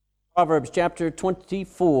Proverbs chapter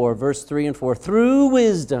 24, verse 3 and 4. Through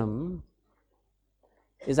wisdom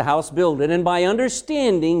is a house builded, and by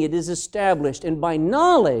understanding it is established, and by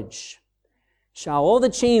knowledge shall all the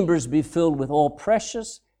chambers be filled with all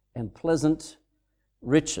precious and pleasant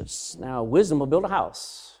riches. Now, wisdom will build a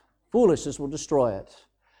house. Foolishness will destroy it.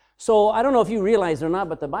 So, I don't know if you realize it or not,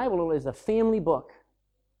 but the Bible is a family book.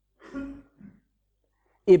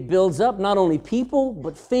 It builds up not only people,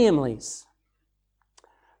 but families.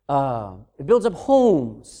 It builds up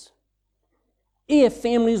homes if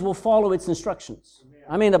families will follow its instructions.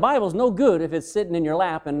 I mean, the Bible's no good if it's sitting in your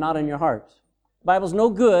lap and not in your heart. The Bible's no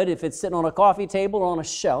good if it's sitting on a coffee table or on a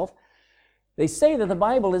shelf. They say that the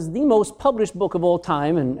Bible is the most published book of all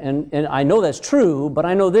time, and I know that's true, but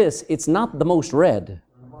I know this, it's not the most read.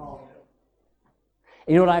 And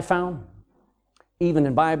you know what I found? Even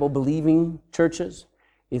in Bible-believing churches,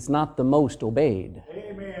 it's not the most obeyed.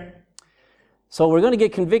 Amen. So we're going to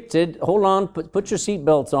get convicted. Hold on, put your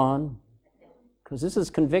seatbelts on, because this is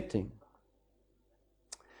convicting.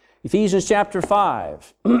 Ephesians chapter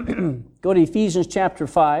 5. Go to Ephesians chapter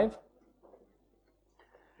 5.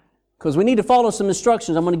 Because we need to follow some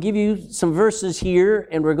instructions. I'm going to give you some verses here,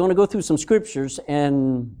 and we're going to go through some scriptures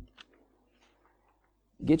and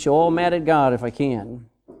get you all mad at God if I can.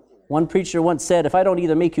 One preacher once said, if I don't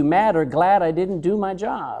either make you mad or glad, I didn't do my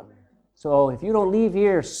job. So if you don't leave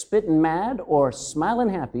here spitting mad or smiling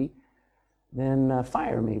happy, then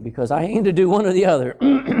fire me, because I aim to do one or the other.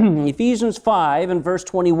 Ephesians 5 and verse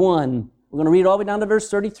 21. We're going to read all the way down to verse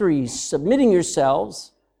 33. Submitting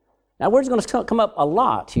yourselves. Now, word's going to come up a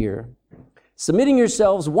lot here. Submitting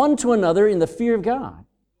yourselves one to another in the fear of God.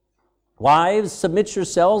 Wives, submit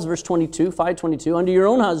yourselves, verse 22, 5:22, unto your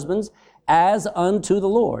own husbands as unto the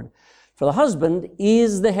Lord. For the husband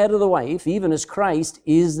is the head of the wife, even as Christ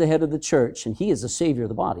is the head of the church, and he is the Savior of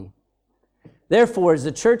the body. Therefore, as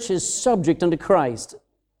the church is subject unto Christ,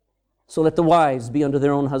 so let the wives be unto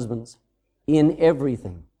their own husbands in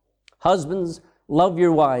everything. Husbands, love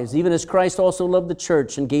your wives, even as Christ also loved the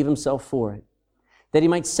church and gave himself for it, that he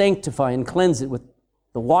might sanctify and cleanse it with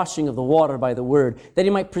the washing of the water by the word, that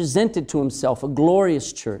he might present it to himself a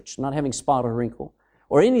glorious church, not having spot or wrinkle,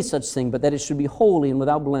 or any such thing, but that it should be holy and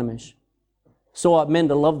without blemish. So ought men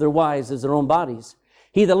to love their wives as their own bodies.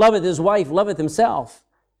 He that loveth his wife loveth himself.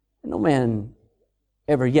 And no man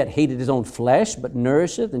ever yet hated his own flesh, but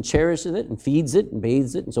nourisheth and cherisheth it, and feeds it, and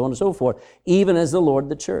bathes it, and so on and so forth, even as the Lord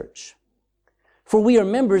the church. For we are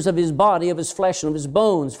members of his body, of his flesh, and of his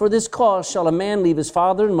bones. For this cause shall a man leave his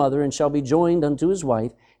father and mother, and shall be joined unto his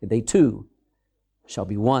wife, and they two shall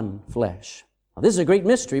be one flesh. Now, this is a great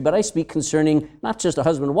mystery, but I speak concerning not just a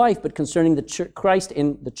husband and wife, but concerning the Christ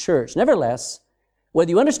and the church. Nevertheless, whether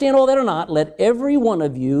you understand all that or not, let every one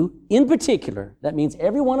of you, in particular, that means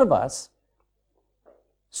every one of us,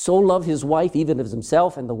 so love his wife even as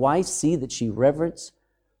himself, and the wife see that she reverence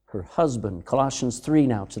her husband. Colossians 3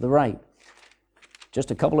 now, to the right.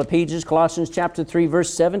 Just a couple of pages, Colossians chapter 3,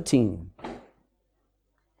 verse 17.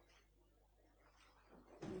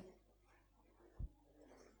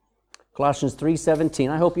 Colossians 3:17.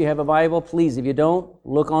 I hope you have a Bible. Please, if you don't,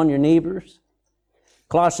 look on your neighbors.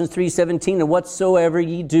 Colossians 3:17, and whatsoever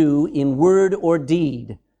ye do in word or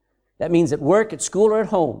deed, that means at work, at school, or at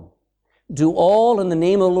home, do all in the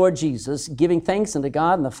name of the Lord Jesus, giving thanks unto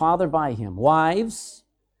God and the Father by him. Wives,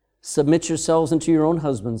 submit yourselves unto your own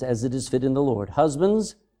husbands as it is fit in the Lord.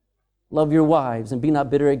 Husbands, love your wives and be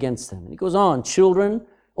not bitter against them. And he goes on, children,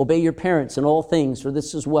 obey your parents in all things, for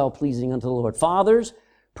this is well-pleasing unto the Lord. Fathers,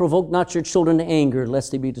 provoke not your children to anger,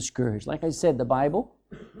 lest they be discouraged. Like I said, the Bible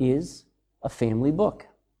is a family book.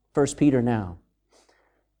 1 Peter now.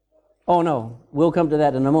 Oh, no, we'll come to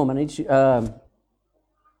that in a moment.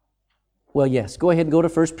 Well, yes, go ahead and go to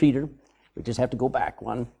 1 Peter. We just have to go back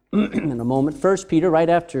one in a moment. 1 Peter, right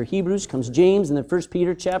after Hebrews, comes James, and then 1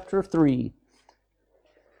 Peter chapter 3.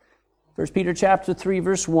 1 Peter chapter 3,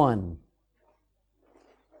 verse 1,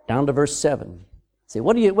 down to verse 7. Say,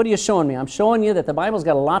 what are you showing me? I'm showing you that the Bible's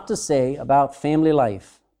got a lot to say about family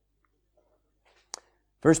life.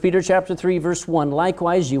 1 Peter chapter 3, verse 1,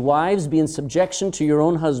 likewise, ye wives, be in subjection to your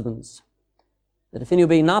own husbands, that if any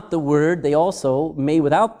obey not the word, they also may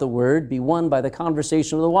without the word be won by the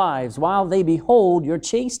conversation of the wives, while they behold your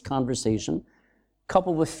chaste conversation,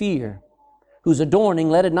 coupled with fear, whose adorning,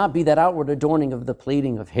 let it not be that outward adorning of the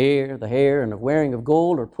plaiting of hair, the hair, and of wearing of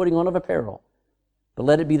gold, or putting on of apparel, but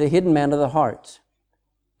let it be the hidden man of the heart,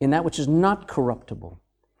 in that which is not corruptible,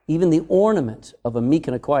 even the ornament of a meek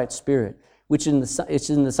and a quiet spirit, which is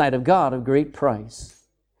in the sight of God of great price.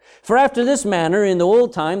 For after this manner, in the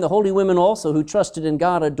old time, the holy women also who trusted in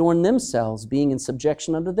God adorned themselves, being in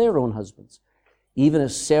subjection unto their own husbands, even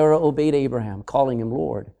as Sarah obeyed Abraham, calling him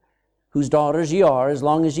Lord, whose daughters ye are, as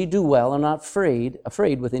long as ye do well, and not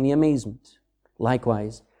afraid with any amazement.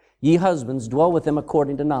 Likewise, ye husbands, dwell with them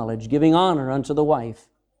according to knowledge, giving honor unto the wife,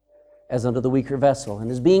 as unto the weaker vessel,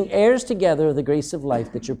 and as being heirs together of the grace of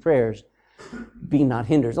life, that your prayers be not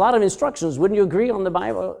hindered. A lot of instructions, wouldn't you agree, on the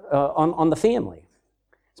Bible, on the family?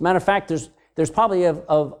 As a matter of fact, there's probably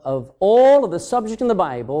of all of the subject in the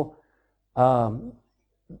Bible,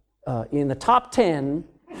 in the top 10,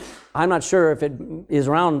 I'm not sure if it is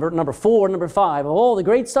around number 4, number 5, of all the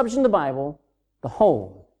great subjects in the Bible, the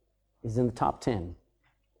home is in the top 10.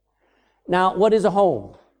 Now, what is a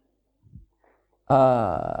home?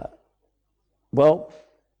 Well,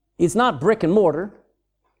 it's not brick and mortar.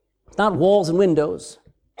 It's not walls and windows.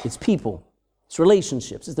 It's people. It's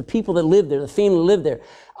relationships. It's the people that live there, the family that live there.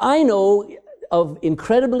 I know of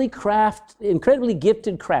incredibly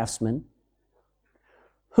gifted craftsmen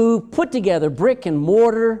who put together brick and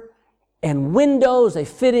mortar and windows. They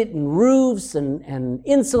fit it in roofs and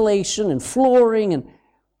insulation and flooring, and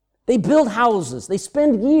they build houses. They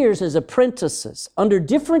spend years as apprentices under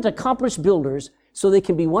different accomplished builders so they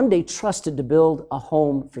can be one day trusted to build a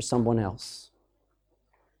home for someone else.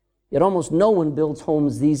 Yet almost no one builds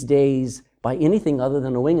homes these days by anything other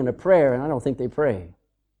than a wing and a prayer, and I don't think they pray.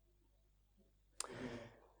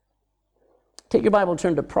 Take your Bible and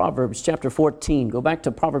turn to Proverbs chapter 14. Go back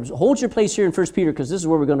to Proverbs. Hold your place here in 1 Peter because this is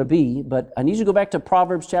where we're going to be, but I need you to go back to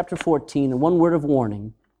Proverbs chapter 14 and one word of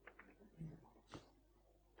warning.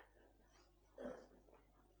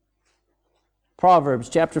 Proverbs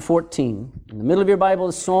chapter 14. In the middle of your Bible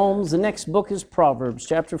is Psalms. The next book is Proverbs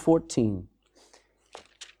chapter 14.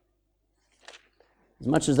 As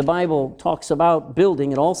much as the Bible talks about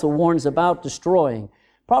building, it also warns about destroying.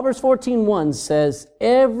 Proverbs 14:1 says,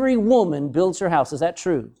 every woman builds her house. Is that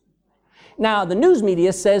true? Now, the news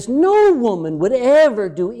media says no woman would ever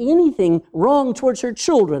do anything wrong towards her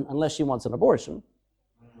children unless she wants an abortion.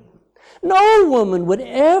 No woman would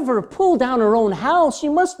ever pull down her own house. She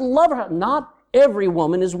must love her. Not every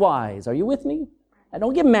woman is wise. Are you with me? Now,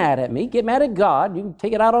 don't get mad at me. Get mad at God. You can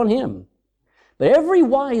take it out on Him. But every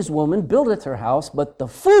wise woman buildeth her house, but the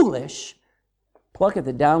foolish plucketh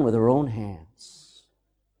it down with her own hands.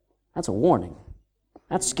 That's a warning.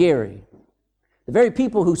 That's scary. The very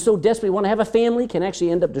people who so desperately want to have a family can actually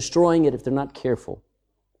end up destroying it if they're not careful.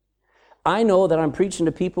 I know that I'm preaching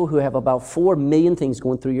to people who have about 4 million things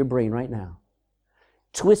going through your brain right now.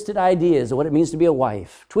 Twisted ideas of what it means to be a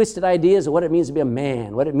wife. Twisted ideas of what it means to be a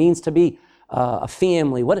man. What it means to be a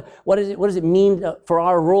family. What does it mean for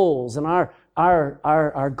our roles and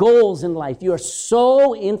our goals in life? You are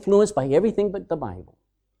so influenced by everything but the Bible.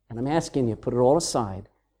 And I'm asking you, put it all aside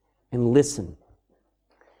and listen.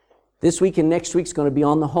 This week and next week's going to be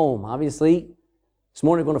on the home. Obviously, this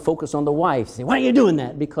morning we're going to focus on the wife. Say, why are you doing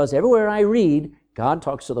that? Because everywhere I read, God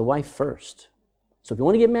talks to the wife first. So if you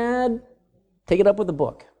want to get mad, take it up with the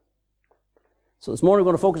book. So this morning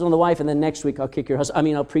we're going to focus on the wife, and then next week I'll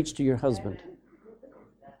preach to your husband.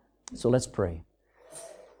 So let's pray.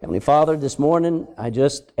 Heavenly Father, this morning I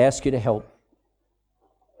just ask you to help.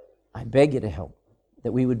 I beg you to help,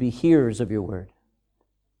 that we would be hearers of your word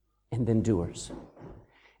and then doers.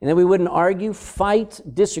 And that we wouldn't argue, fight,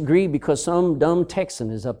 disagree because some dumb Texan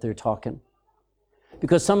is up there talking.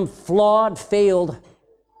 Because some flawed, failed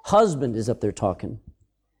husband is up there talking.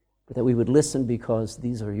 But that we would listen because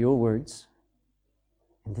these are your words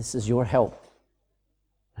and this is your help.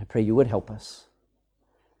 I pray you would help us.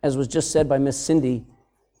 As was just said by Miss Cindy,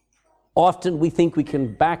 often we think we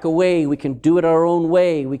can back away, we can do it our own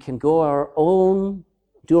way, we can do our own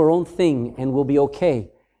thing and we'll be okay.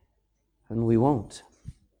 And we won't.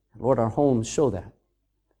 Lord, our homes show that.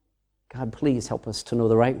 God, please help us to know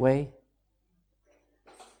the right way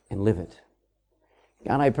and live it.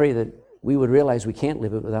 God, I pray that we would realize we can't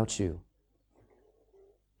live it without you.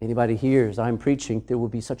 Anybody here, as I'm preaching, there will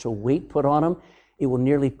be such a weight put on them, it will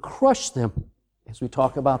nearly crush them as we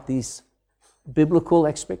talk about these biblical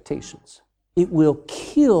expectations. It will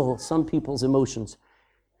kill some people's emotions.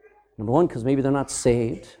 Number one, because maybe they're not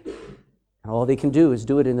saved, and all they can do is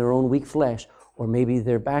do it in their own weak flesh. Or maybe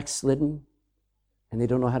they're backslidden and they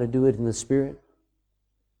don't know how to do it in the Spirit.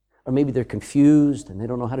 Or maybe they're confused and they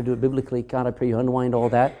don't know how to do it biblically. God, I pray you unwind all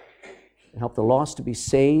that and help the lost to be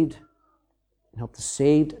saved and help the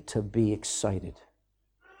saved to be excited.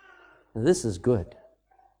 Now, this is good,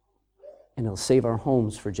 and it'll save our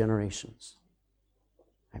homes for generations.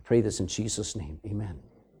 I pray this in Jesus' name. Amen.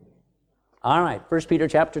 All right, 1 Peter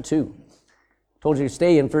chapter 2. Told you to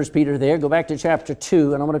stay in 1 Peter there. Go back to chapter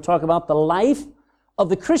 2, and I'm going to talk about the life of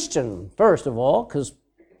the Christian, first of all, because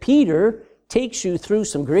Peter takes you through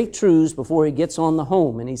some great truths before he gets on the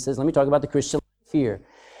home. And he says, let me talk about the Christian life here.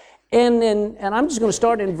 And I'm just going to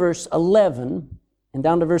start in verse 11 and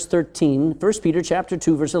down to verse 13. 1 Peter chapter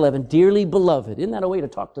 2, verse 11. Dearly beloved. Isn't that a way to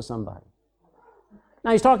talk to somebody?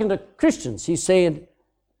 Now he's talking to Christians. He's saying,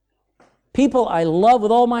 people I love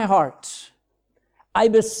with all my heart, I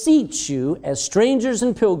beseech you as strangers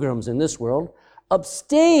and pilgrims in this world,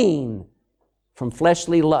 abstain from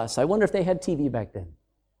fleshly lusts. I wonder if they had TV back then.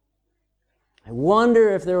 I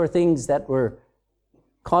wonder if there were things that were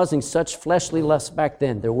causing such fleshly lusts back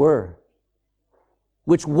then. There were.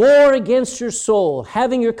 Which war against your soul,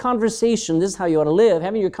 having your conversation, this is how you ought to live,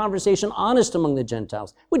 having your conversation honest among the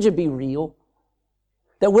Gentiles. Would you be real?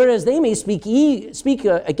 That whereas they may speak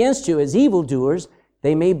against you as evildoers,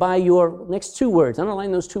 they may by your next two words,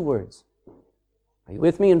 underline those two words. Are you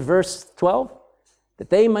with me in verse 12?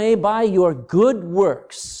 That they may by your good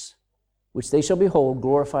works, which they shall behold,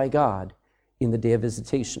 glorify God in the day of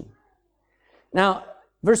visitation. Now,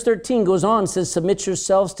 verse 13 goes on, says, submit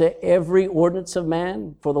yourselves to every ordinance of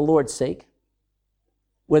man for the Lord's sake,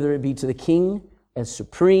 whether it be to the king as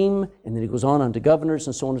supreme, and then it goes on unto governors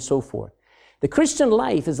and so on and so forth. The Christian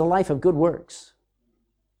life is a life of good works.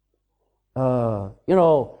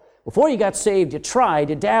 Before you got saved,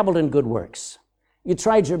 you dabbled in good works. You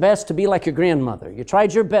tried your best to be like your grandmother. You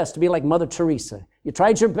tried your best to be like Mother Teresa. You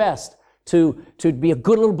tried your best to be a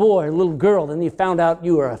good little boy or little girl, and you found out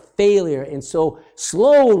you were a failure. And so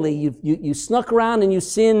slowly you snuck around and you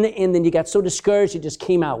sinned, and then you got so discouraged you just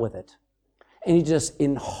came out with it. And you just,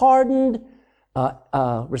 in hardened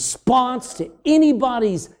response to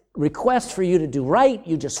anybody's request for you to do right,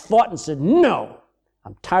 you just fought and said, no,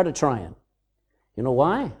 I'm tired of trying. You know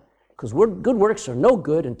why? Because good works are no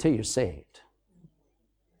good until you're saved.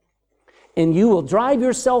 And you will drive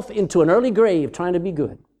yourself into an early grave trying to be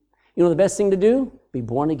good. You know the best thing to do? Be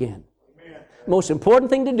born again. Amen. Most important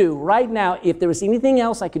thing to do right now, if there was anything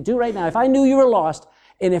else I could do right now, if I knew you were lost,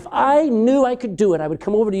 and if I knew I could do it, I would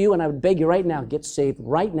come over to you and I would beg you right now, get saved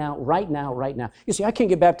right now, right now, right now. You see, I can't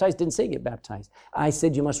get baptized. Didn't say get baptized. I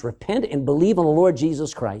said you must repent and believe on the Lord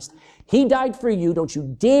Jesus Christ. He died for you. Don't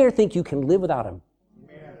you dare think you can live without him.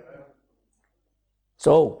 Amen.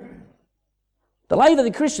 So, the life of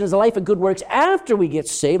the Christian is a life of good works. After we get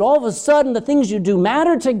saved, all of a sudden the things you do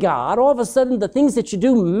matter to God. All of a sudden the things that you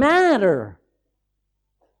do matter.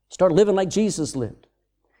 Start living like Jesus lived.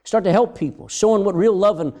 Start to help people, showing what real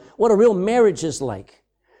love and what a real marriage is like.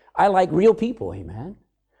 I like real people, amen.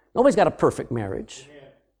 Nobody's got a perfect marriage.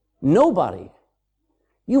 Nobody.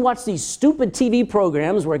 You watch these stupid TV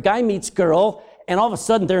programs where a guy meets a girl and all of a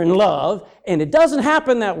sudden they're in love, and it doesn't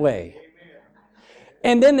happen that way.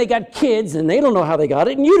 And then they got kids and they don't know how they got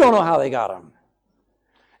it, and you don't know how they got them.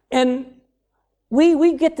 And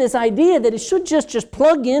we get this idea that it should just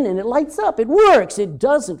plug in and it lights up. It works. It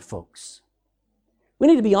doesn't, folks. We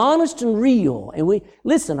need to be honest and real. And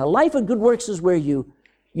listen, a life of good works is where you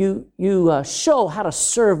show how to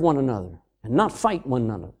serve one another and not fight one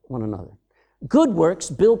another. Good works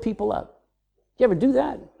build people up. You ever do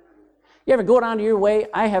that? You ever go down to your way?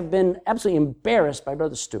 I have been absolutely embarrassed by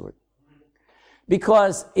Brother Stewart.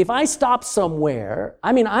 Because if I stop somewhere,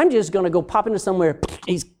 I'm just going to go pop into somewhere.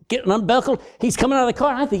 He's getting unbuckled. He's coming out of the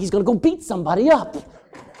car. And I think he's going to go beat somebody up.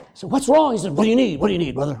 So what's wrong? He said, what do you need? What do you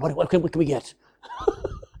need, brother? What can we get?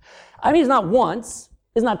 It's not once.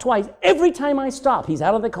 It's not twice. Every time I stop, he's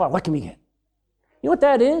out of the car. What can we get? You know what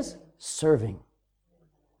that is? Serving.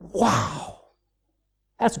 Wow.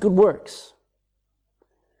 That's good works.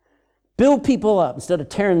 Build people up instead of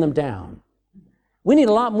tearing them down. We need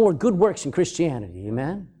a lot more good works in Christianity,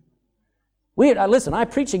 amen? Listen, I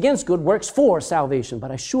preach against good works for salvation,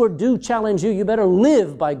 but I sure do challenge you, you better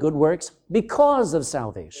live by good works because of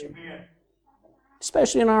salvation. Amen.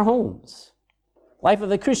 Especially in our homes. Life of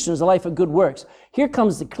the Christian is a life of good works. Here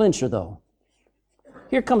comes the clincher, though.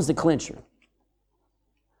 Here comes the clincher.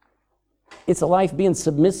 It's a life being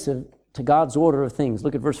submissive to God's order of things.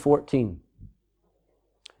 Look at verse 14.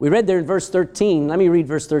 We read there in verse 13. Let me read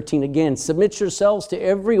verse 13 again. Submit yourselves to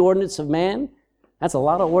every ordinance of man. That's a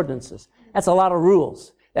lot of ordinances. That's a lot of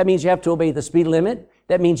rules. That means you have to obey the speed limit.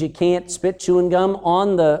 That means you can't spit chewing gum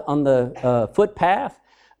on the footpath.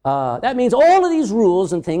 That means all of these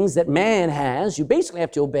rules and things that man has, you basically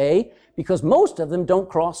have to obey because most of them don't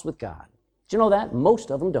cross with God. Did you know that? Most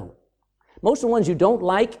of them don't. Most of the ones you don't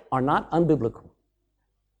like are not unbiblical,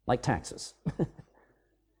 like taxes.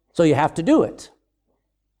 So you have to do it.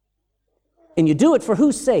 And you do it for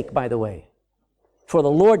whose sake, by the way? for the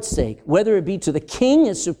Lord's sake, whether it be to the king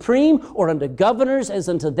as supreme, or unto governors as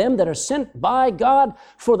unto them that are sent by God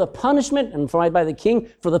for the punishment, and by the king,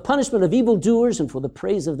 for the punishment of evildoers and for the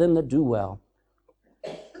praise of them that do well.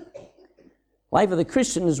 Life of the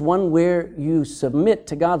Christian is one where you submit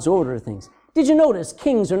to God's order of things. Did you notice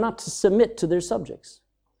kings are not to submit to their subjects?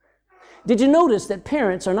 Did you notice that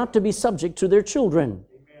parents are not to be subject to their children?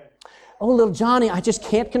 Amen. Oh, little Johnny, I just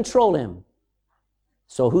can't control him.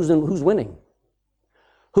 So who's winning?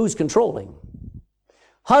 Who's controlling?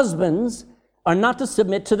 Husbands are not to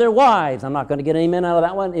submit to their wives. I'm not going to get an amen out of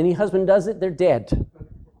that one. Any husband does it, they're dead.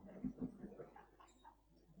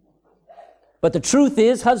 But the truth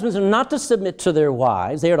is, husbands are not to submit to their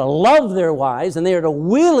wives. They are to love their wives, and they are to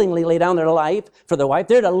willingly lay down their life for their wife.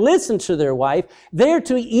 They're to listen to their wife. They're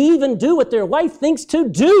to even do what their wife thinks to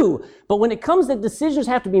do. But when it comes that decisions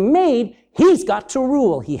have to be made, he's got to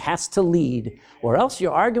rule. He has to lead. Or else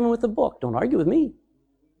you're arguing with the book. Don't argue with me.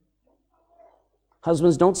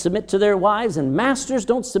 Husbands don't submit to their wives, and masters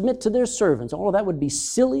don't submit to their servants. Oh, that would be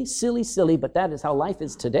silly, silly, silly, but that is how life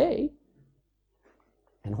is today.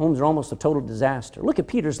 And homes are almost a total disaster. Look at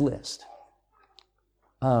Peter's list.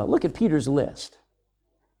 Look at Peter's list.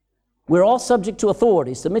 We're all subject to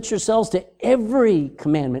authority. Submit yourselves to every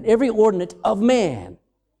commandment, every ordinance of man.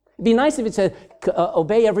 It'd be nice if it said,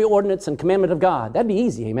 obey every ordinance and commandment of God. That'd be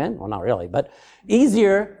easy, amen? Well, not really, but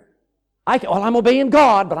easier. I'm obeying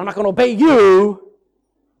God, but I'm not going to obey you.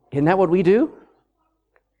 Isn't that what we do?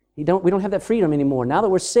 We don't have that freedom anymore. Now that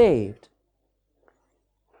we're saved,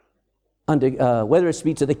 whether it's to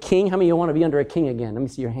be to the king, how many of you want to be under a king again? Let me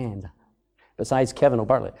see your hand. Besides Kevin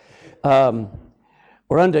O'Bartlett.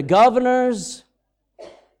 Or under governors.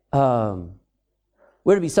 We're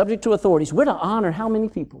to be subject to authorities. We're to honor how many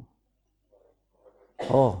people?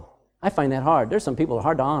 Oh, I find that hard. There's some people that are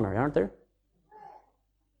hard to honor, aren't there?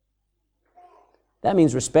 That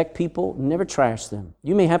means respect people, never trash them.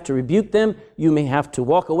 You may have to rebuke them, you may have to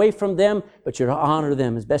walk away from them, but you're to honor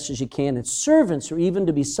them as best as you can. And servants are even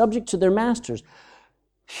to be subject to their masters.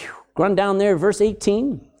 Run down there, verse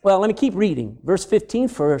 18. Well, let me keep reading. Verse 15,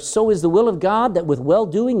 for so is the will of God, that with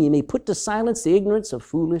well-doing ye may put to silence the ignorance of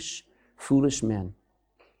foolish men.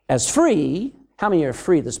 As free, how many are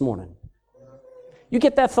free this morning? You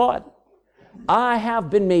get that thought? I have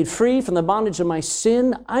been made free from the bondage of my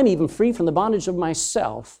sin. I'm even free from the bondage of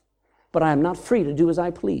myself, but I am not free to do as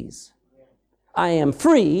I please. I am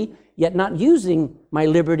free, yet not using my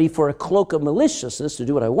liberty for a cloak of maliciousness to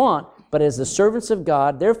do what I want, but as the servants of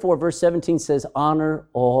God. Therefore, verse 17 says, honor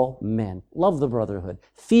all men. Love the brotherhood.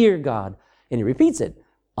 Fear God. And he repeats it,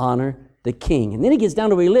 honor the king. And then he gets down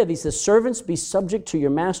to where he lives. He says, servants, be subject to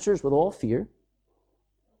your masters with all fear,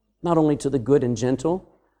 not only to the good and gentle,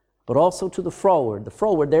 but also to the froward. The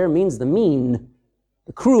froward there means the mean,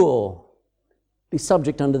 the cruel. Be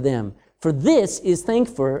subject unto them. For this is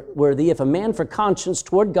thankworthy if a man for conscience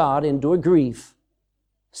toward God endure grief,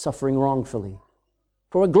 suffering wrongfully.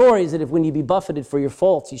 For what glory is it if when you be buffeted for your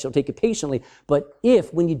faults, you shall take it patiently? But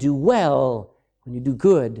if when you do well, when you do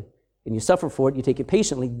good, and you suffer for it, you take it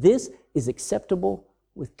patiently, this is acceptable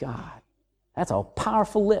with God. That's a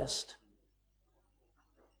powerful list.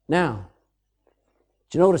 Now,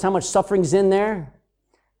 do you notice how much suffering's in there?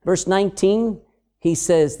 Verse 19, he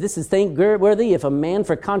says, this is thankworthy if a man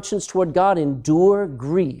for conscience toward God endure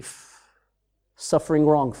grief, suffering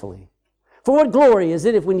wrongfully. For what glory is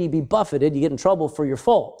it if when you be buffeted, you get in trouble for your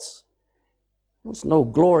faults? There's no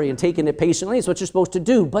glory in taking it patiently. It's what you're supposed to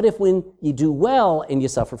do. But if when you do well and you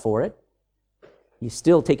suffer for it, you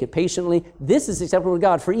still take it patiently, this is acceptable to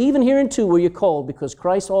God. For even hereunto were you called, because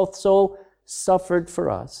Christ also suffered for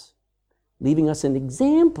us, leaving us an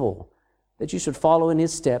example that you should follow in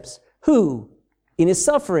his steps, who, in his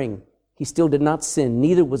suffering, he still did not sin,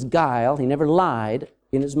 neither was guile, he never lied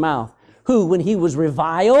in his mouth, who, when he was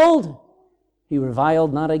reviled, he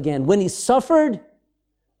reviled not again. When he suffered,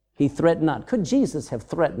 he threatened not. Could Jesus have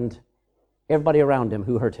threatened everybody around him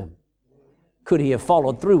who hurt him? Could he have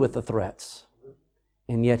followed through with the threats?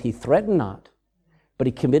 And yet he threatened not, but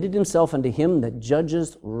he committed himself unto him that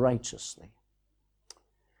judges righteously.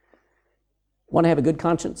 Want to have a good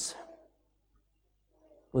conscience?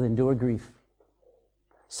 Well, endure grief.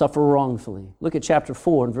 Suffer wrongfully. Look at chapter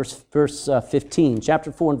 4 and verse 15.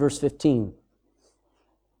 Chapter 4 and verse 15.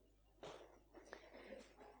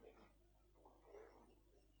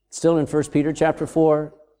 Still in 1 Peter chapter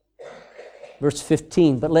 4, verse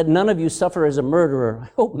 15. But let none of you suffer as a murderer.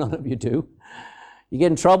 I hope none of you do. You get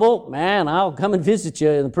in trouble? Man, I'll come and visit you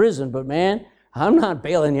in the prison, but man, I'm not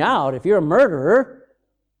bailing you out. If you're a murderer,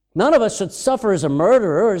 none of us should suffer as a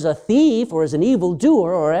murderer, or as a thief, or as an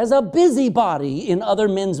evildoer, or as a busybody in other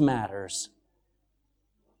men's matters.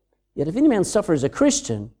 Yet if any man suffer as a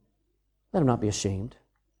Christian, let him not be ashamed.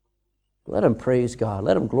 Let him praise God.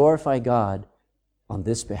 Let him glorify God on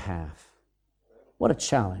this behalf. What a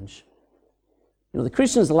challenge. You know, the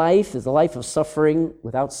Christian's life is a life of suffering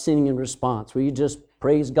without sinning in response, where you just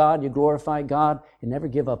praise God, you glorify God, and never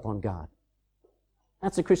give up on God.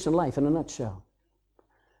 That's a Christian life in a nutshell.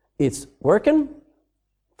 It's working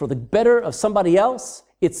for the better of somebody else.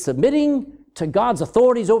 It's submitting to God's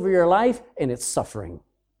authorities over your life, and it's suffering.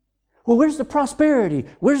 Well, where's the prosperity?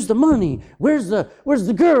 Where's the money? Where's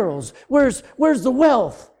the girls? Where's the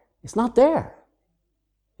wealth? It's not there.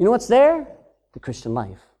 You know what's there? The Christian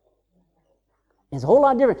life. It's a whole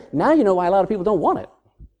lot different. Now you know why a lot of people don't want it.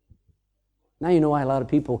 Now you know why a lot of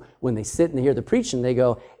people, when they sit and they hear the preaching, they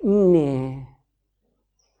go, nah,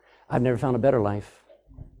 I've never found a better life.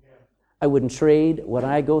 I wouldn't trade what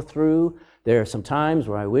I go through. There are some times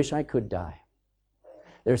where I wish I could die.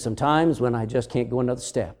 There are some times when I just can't go another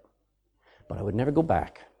step. But I would never go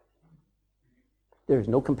back. There is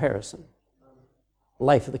no comparison.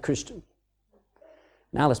 Life of the Christian.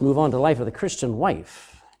 Now let's move on to the life of the Christian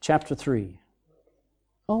wife. Chapter 3.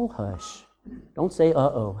 Oh, hush. Don't say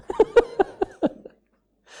uh-oh.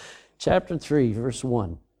 Chapter 3, verse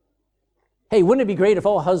 1. Hey, wouldn't it be great if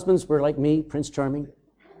all husbands were like me, Prince Charming?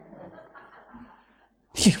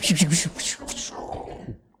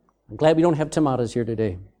 I'm glad we don't have tomatoes here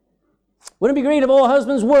today. Wouldn't it be great if all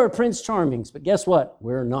husbands were Prince Charmings? But guess what?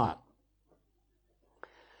 We're not.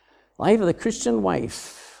 Life of the Christian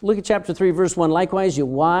wife. Look at chapter 3, verse 1. Likewise, you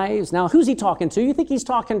wives. Now, who's he talking to? You think he's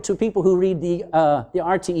talking to people who read the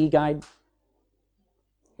RTE guide?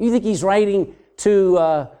 You think he's writing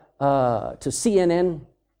to CNN?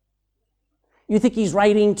 You think he's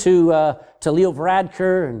writing to Leo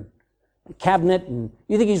Varadkar and Cabinet? And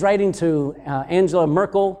you think he's writing to Angela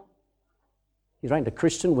Merkel? He's writing to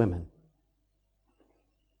Christian women.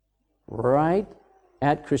 Right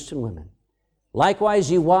at Christian women. Likewise,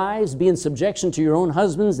 ye wives, be in subjection to your own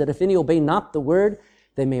husbands, that if any obey not the word,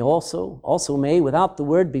 they may also may, without the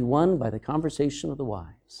word, be won by the conversation of the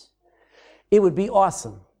wives. It would be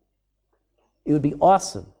awesome. It would be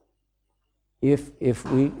awesome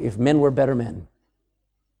if men were better men.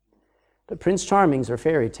 But Prince Charmings are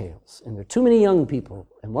fairy tales, and there are too many young people.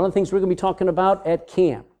 And one of the things we're going to be talking about at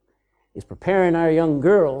camp is preparing our young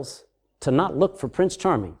girls to not look for Prince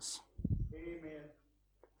Charmings.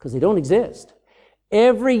 Because they don't exist.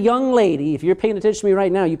 Every young lady, if you're paying attention to me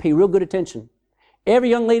right now, you pay real good attention. Every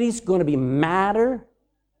young lady's going to be madder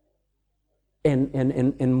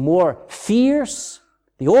and more fierce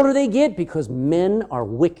the older they get, because men are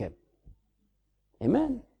wicked.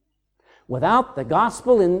 Amen. Without the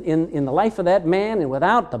gospel in the life of that man, and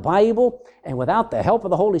without the Bible, and without the help of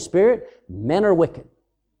the Holy Spirit, men are wicked.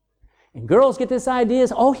 And girls get this idea,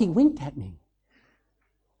 oh, he winked at me.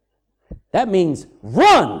 That means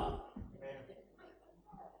run.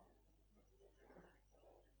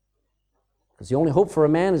 Because the only hope for a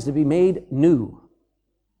man is to be made new.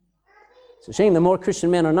 It's a shame that more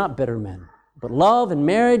Christian men are not better men. But love and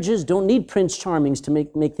marriages don't need Prince Charmings to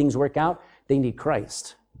make things work out. They need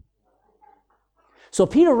Christ. So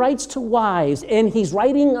Peter writes to wives, and he's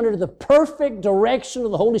writing under the perfect direction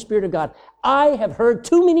of the Holy Spirit of God. I have heard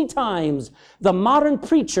too many times the modern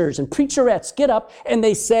preachers and preacherettes get up and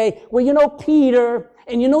they say, well, you know, Peter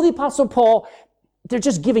and you know the Apostle Paul, they're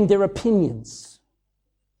just giving their opinions.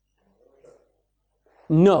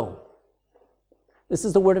 No. This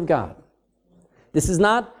is the Word of God. This is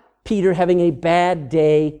not Peter having a bad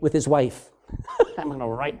day with his wife. I'm going to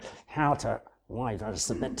write how to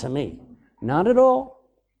submit to me. Not at all.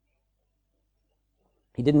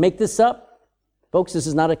 He didn't make this up. Folks, this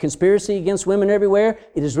is not a conspiracy against women everywhere.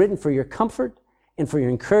 It is written for your comfort and for your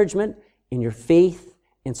encouragement in your faith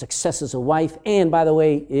and success as a wife. And by the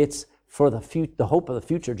way, it's for the hope of the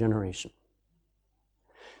future generation.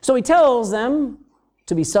 So he tells them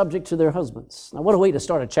to be subject to their husbands. Now, what a way to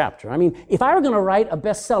start a chapter. I mean, if I were going to write a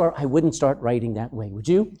bestseller, I wouldn't start writing that way, would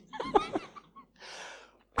you?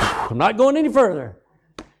 I'm not going any further.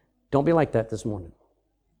 Don't be like that this morning.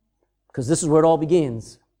 Because this is where it all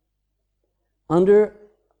begins. Under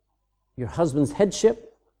your husband's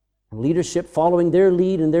headship and leadership, following their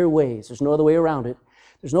lead and their ways. There's no other way around it.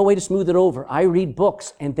 There's no way to smooth it over. I read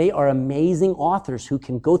books, and they are amazing authors who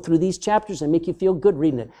can go through these chapters and make you feel good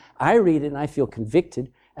reading it. I read it, and I feel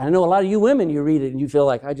convicted. And I know a lot of you women, you read it, and you feel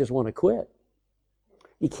like, I just want to quit.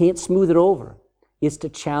 You can't smooth it over. It's to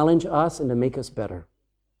challenge us and to make us better.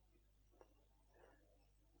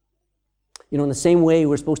 You know, in the same way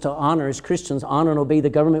we're supposed to honor, as Christians, honor and obey the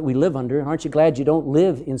government we live under. Aren't you glad you don't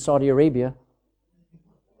live in Saudi Arabia?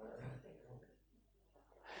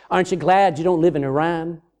 Aren't you glad you don't live in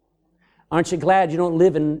Iran? Aren't you glad you don't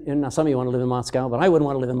live in now some of you want to live in Moscow, but I wouldn't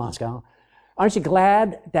want to live in Moscow. Aren't you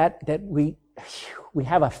glad that we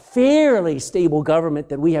have a fairly stable government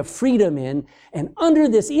that we have freedom in, and under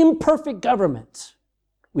this imperfect government,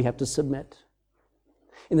 we have to submit.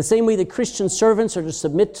 In the same way that Christian servants are to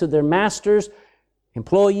submit to their masters,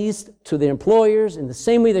 employees to their employers, in the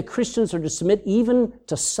same way that Christians are to submit even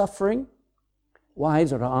to suffering,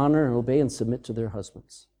 wives are to honor and obey and submit to their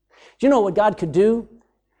husbands. Do you know what God could do?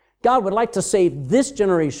 God would like to save this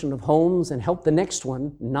generation of homes and help the next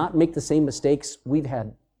one not make the same mistakes we've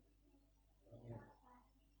had.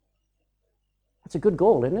 That's a good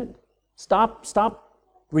goal, isn't it? Stop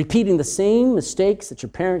repeating the same mistakes that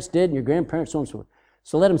your parents did and your grandparents, so on and so forth.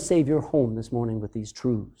 So let him save your home this morning with these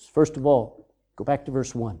truths. First of all, go back to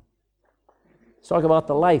verse 1. Let's talk about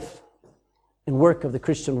the life and work of the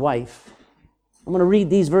Christian wife. I'm going to read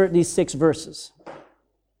these 6 verses,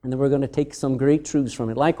 and then we're going to take some great truths from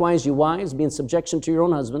it. Likewise, you wives, be in subjection to your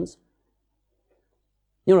own husbands.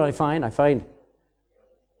 You know what I find? I find,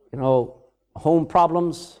 home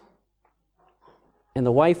problems, and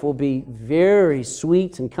the wife will be very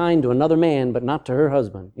sweet and kind to another man, but not to her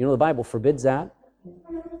husband. You know, the Bible forbids that.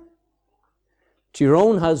 To your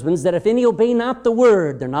own husbands, that if any obey not the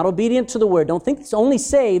word, they're not obedient to the word. Don't think it's only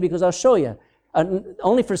saved, because I'll show you.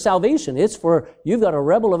 Only for salvation. It's for, you've got a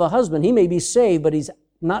rebel of a husband. He may be saved, but he's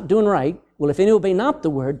not doing right. Well, if any obey not the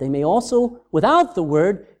word, they may also, without the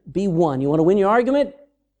word, be won. You want to win your argument?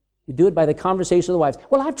 You do it by the conversation of the wives.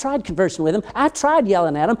 Well, I've tried conversing with him. I've tried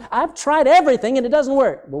yelling at him. I've tried everything, and it doesn't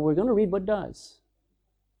work. Well, we're going to read what does.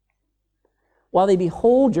 While they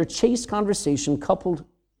behold your chaste conversation coupled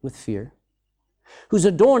with fear, whose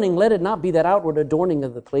adorning, let it not be that outward adorning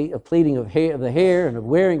of the plaiting of the hair and of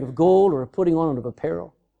wearing of gold or of putting on of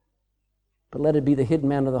apparel, but let it be the hidden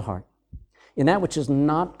man of the heart, in that which is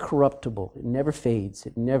not corruptible. It never fades.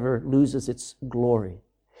 It never loses its glory.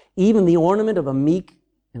 Even the ornament of a meek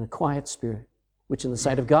and a quiet spirit, which in the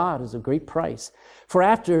sight of God is of great price. For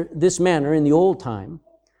after this manner in the old time,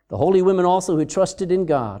 the holy women also who trusted in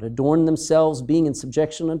God adorned themselves, being in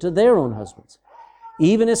subjection unto their own husbands,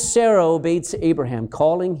 even as Sarah obeyed Abraham,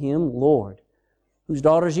 calling him Lord, whose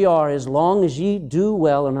daughters ye are, as long as ye do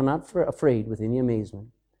well and are not afraid with any amazement.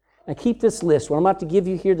 Now keep this list. What I'm about to give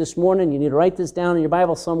you here this morning, you need to write this down in your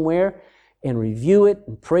Bible somewhere and review it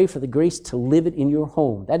and pray for the grace to live it in your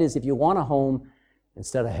home. That is, if you want a home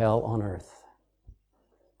instead of hell on earth.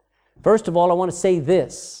 First of all, I want to say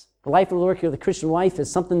this. The life and work of the Christian wife is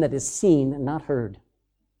something that is seen and not heard.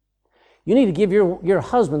 You need to give your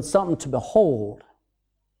husband something to behold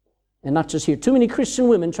and not just hear. Too many Christian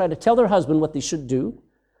women try to tell their husband what they should do,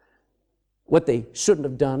 what they shouldn't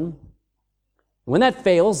have done. When that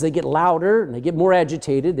fails, they get louder and they get more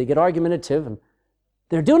agitated, they get argumentative, and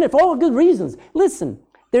they're doing it for all good reasons. Listen,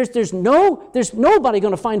 there's nobody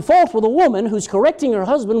going to find fault with a woman who's correcting her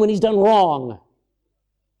husband when he's done wrong.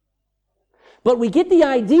 But we get the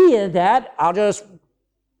idea that I'll just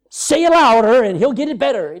say it louder and he'll get it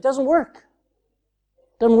better. It doesn't work.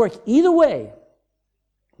 It doesn't work either way.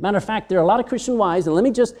 Matter of fact, there are a lot of Christian wives, and let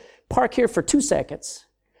me just park here for 2 seconds.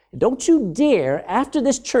 Don't you dare, after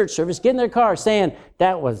this church service, get in their car saying,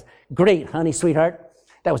 "That was great, honey, sweetheart.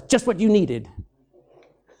 That was just what you needed."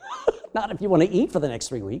 Not if you want to eat for the next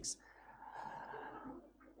 3 weeks.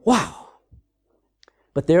 Wow.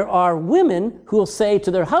 But there are women who will say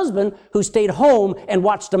to their husband who stayed home and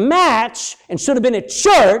watched a match and should have been at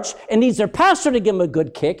church and needs their pastor to give them a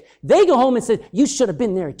good kick, they go home and say, "You should have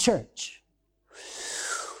been there at church."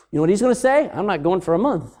 You know what he's going to say? "I'm not going for a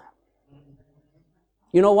month."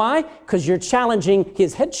 You know why? Because you're challenging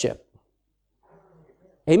his headship.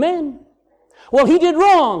 Amen. Well, he did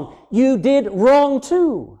wrong. You did wrong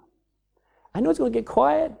too. I know it's going to get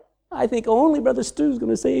quiet. I think only Brother Stu's going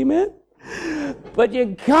to say amen. But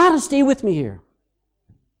you got to stay with me here.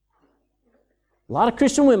 A lot of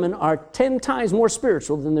Christian women are 10 times more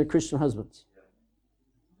spiritual than their Christian husbands.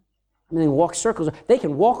 I mean, they can walk circles. They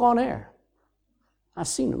can walk on air. I've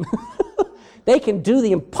seen them. They can do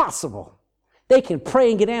the impossible. They can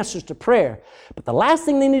pray and get answers to prayer. But the last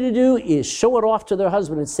thing they need to do is show it off to their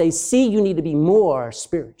husband and say, "See, you need to be more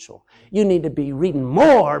spiritual. You need to be reading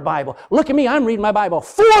more Bible. Look at me, I'm reading my Bible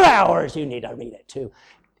 4 hours. You need to read it too."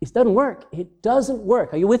 It doesn't work. It doesn't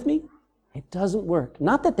work. Are you with me? It doesn't work.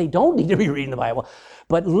 Not that they don't need to be reading the Bible,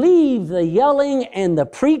 but leave the yelling and the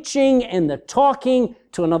preaching and the talking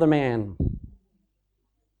to another man.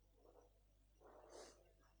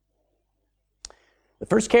 The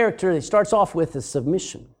first character he starts off with is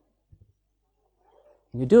submission.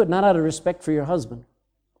 You do it not out of respect for your husband,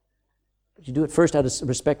 but you do it first out of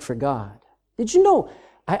respect for God. Did you know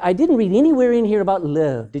I didn't read anywhere in here about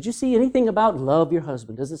love. Did you see anything about love your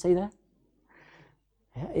husband? Does it say that?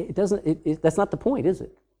 It doesn't. That's not the point, is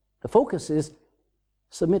it? The focus is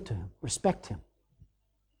submit to him, respect him.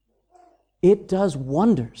 It does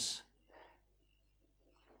wonders.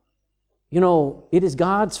 You know, it is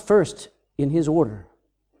God's first in his order.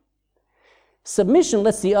 Submission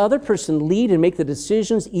lets the other person lead and make the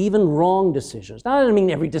decisions, even wrong decisions. Now, I don't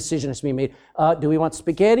mean every decision has to be made. Do we want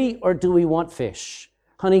spaghetti or do we want fish?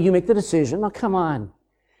 Honey, you make the decision. Now, come on.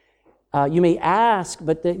 You may ask,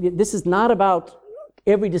 but this is not about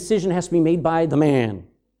every decision has to be made by the man.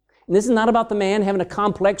 And this is not about the man having a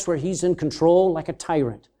complex where he's in control like a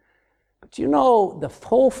tyrant. But you know, the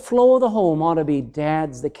whole flow of the home ought to be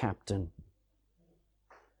Dad's the captain.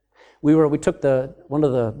 We took one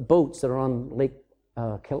of the boats that are on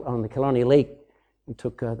the Killarney Lake. We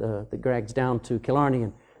took the Gregs down to Killarney,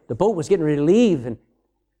 and the boat was getting ready to leave, and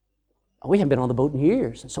we hadn't been on the boat in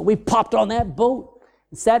years. And so we popped on that boat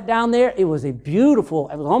and sat down there. It was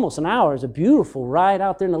almost an hour. It was a beautiful ride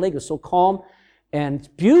out there in the lake. It was so calm and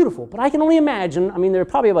beautiful. But I can only imagine, there are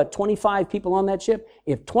probably about 25 people on that ship.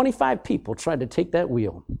 If 25 people tried to take that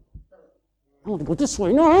wheel, I want to go this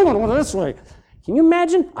way. No, I want to go this way. Can you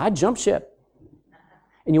imagine? I'd jump ship.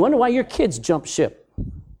 And you wonder why your kids jump ship. You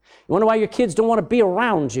wonder why your kids don't want to be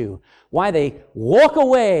around you. Why they walk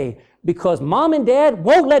away. Because mom and dad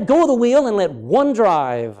won't let go of the wheel and let one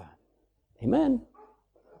drive. Amen.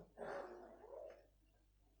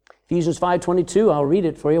 Ephesians 5:22, I'll read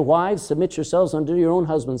it for you. Wives, submit yourselves unto your own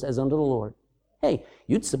husbands as unto the Lord. Hey,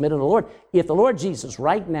 you'd submit unto the Lord. If the Lord Jesus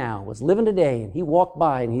right now was living today and he walked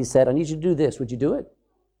by and he said, I need you to do this, would you do it?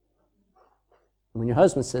 When your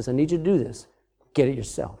husband says, I need you to do this, get it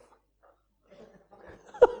yourself.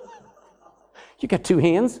 You got two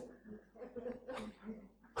hands.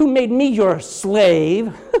 Who made me your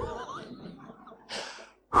slave?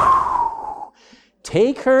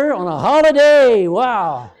 Take her on a holiday.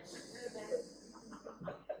 Wow.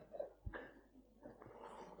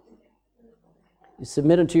 You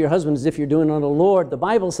submit unto your husband as if you're doing it unto the Lord. The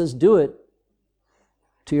Bible says do it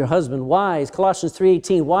to your husband. Wives, Colossians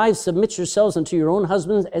 3:18, wives, submit yourselves unto your own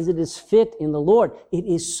husbands as it is fit in the Lord. It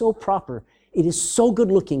is so proper. It is so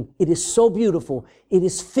good looking. It is so beautiful. It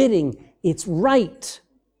is fitting. It's right.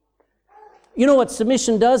 You know what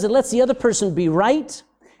submission does? It lets the other person be right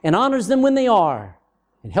and honors them when they are.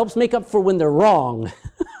 It helps make up for when they're wrong,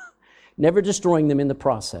 never destroying them in the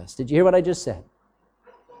process. Did you hear what I just said?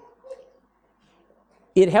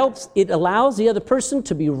 It allows the other person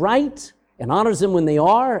to be right and honors them when they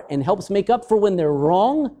are and helps make up for when they're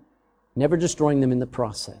wrong, never destroying them in the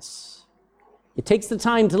process. It takes the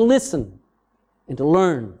time to listen and to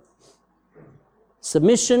learn.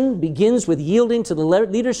 Submission begins with yielding to the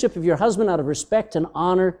leadership of your husband out of respect and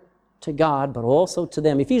honor to God, but also to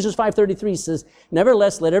them. Ephesians 5:33 says,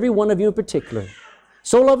 nevertheless, let every one of you in particular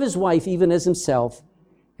so love his wife even as himself,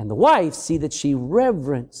 and the wife see that she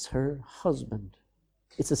reverence her husband.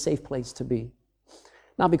 It's a safe place to be.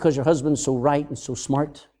 Not because your husband's so right and so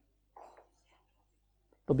smart,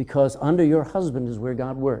 but because under your husband is where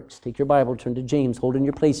God works. Take your Bible, turn to James, hold in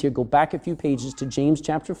your place here, go back a few pages to James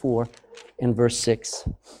chapter 4 and verse 6.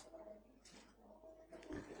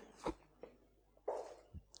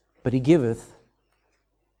 But he giveth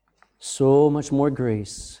so much more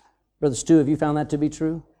grace. Brother Stu, have you found that to be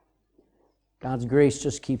true? God's grace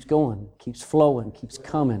just keeps going, keeps flowing, keeps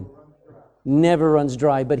coming. Never runs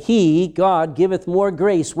dry. But he, God, giveth more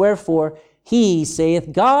grace. Wherefore, he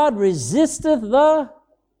saith, God resisteth the,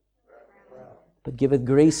 but giveth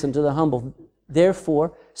grace unto the humble.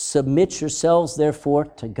 Therefore, submit yourselves, therefore,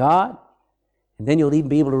 to God, and then you'll even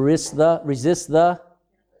be able to resist the,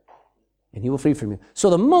 and he will free from you. So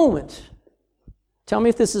the moment, tell me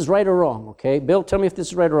if this is right or wrong, okay? Bill, tell me if this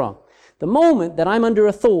is right or wrong. The moment that I'm under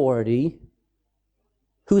authority,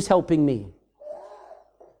 who's helping me?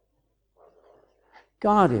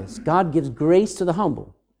 God is. God gives grace to the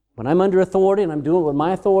humble. When I'm under authority and I'm doing what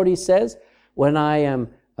my authority says, when I am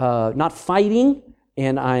not fighting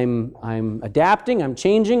and I'm adapting, I'm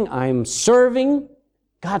changing, I'm serving,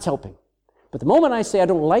 God's helping. But the moment I say I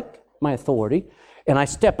don't like my authority and I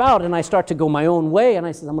step out and I start to go my own way and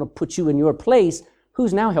I say I'm going to put you in your place,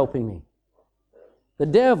 who's now helping me? The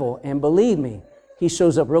devil. And believe me, he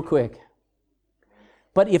shows up real quick.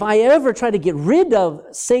 But if I ever try to get rid of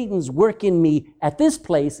Satan's work in me at this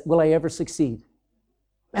place, will I ever succeed?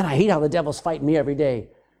 Man, I hate how the devil's fighting me every day.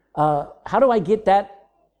 How do I get that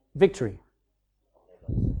victory?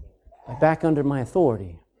 Back under my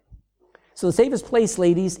authority. So the safest place,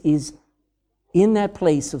 ladies, is in that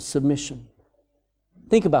place of submission.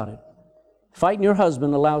 Think about it. Fighting your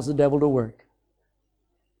husband allows the devil to work.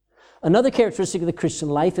 Another characteristic of the Christian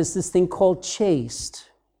life is this thing called chaste.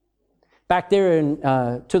 Back there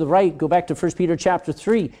to the right, go back to 1 Peter chapter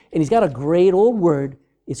 3, and he's got a great old word.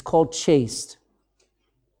 It's called chaste.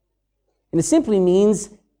 And it simply means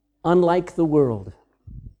unlike the world.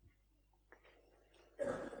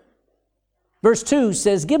 Verse 2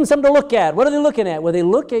 says, give them something to look at. What are they looking at? Well, they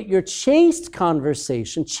look at your chaste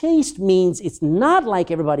conversation. Chaste means it's not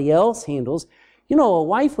like everybody else handles. You know, a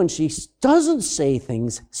wife, when she doesn't say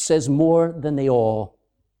things, says more than they all.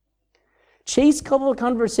 Chaste couple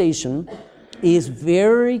conversation is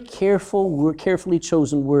very carefully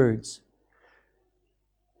chosen words.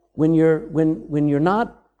 When you're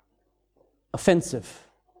not offensive,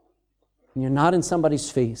 when you're not in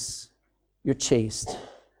somebody's face, you're chaste.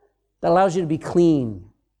 That allows you to be clean,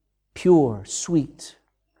 pure, sweet.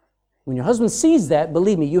 When your husband sees that,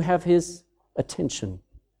 believe me, you have his attention.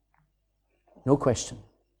 No question.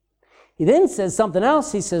 He then says something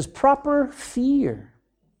else. He says, proper fear.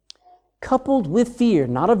 Coupled with fear,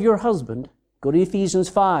 not of your husband. Go to Ephesians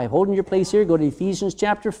 5. Holding your place here, go to Ephesians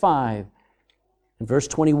chapter 5 and verse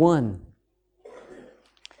 21.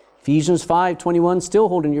 Ephesians 5:21, still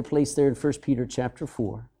holding your place there in 1 Peter chapter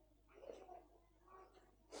 4.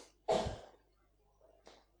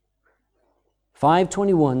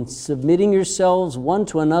 (5:21), submitting yourselves one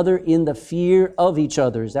to another in the fear of each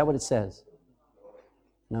other. Is that what it says?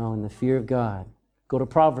 No, in the fear of God. Go to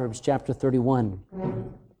Proverbs chapter 31.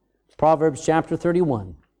 Proverbs chapter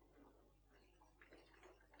 31.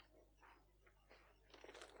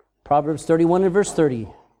 Proverbs 31 and verse 30.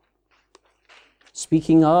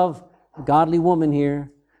 Speaking of a godly woman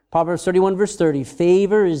here. Proverbs 31 verse 30.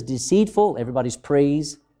 Favor is deceitful. Everybody's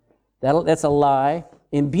praise. That's a lie.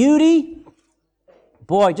 In beauty,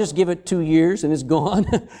 boy, just give it 2 years and it's gone.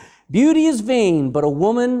 Beauty is vain, but a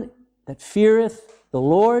woman that feareth the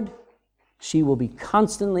Lord, she will be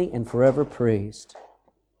constantly and forever praised.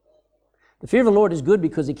 The fear of the Lord is good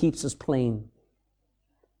because it keeps us plain,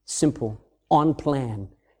 simple, on plan,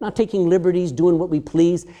 not taking liberties, doing what we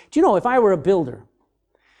please. Do you know, if I were a builder,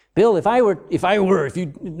 Bill,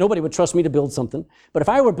 nobody would trust me to build something, but if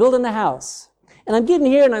I were building the house, and I'm getting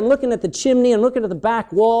here and I'm looking at the chimney, I'm looking at the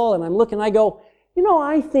back wall, and I go, you know,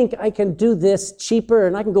 I think I can do this cheaper,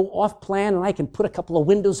 and I can go off plan, and I can put a couple of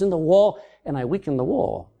windows in the wall, and I weaken the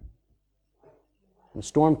wall. And the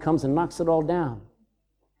storm comes and knocks it all down.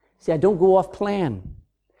 See, I don't go off plan.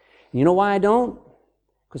 And you know why I don't?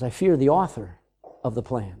 Because I fear the author of the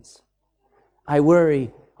plans. I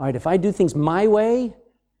worry, all right, if I do things my way,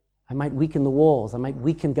 I might weaken the walls. I might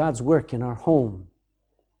weaken God's work in our home.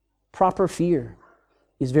 Proper fear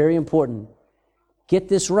is very important. Get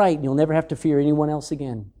this right, and you'll never have to fear anyone else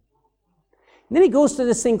again. And then he goes to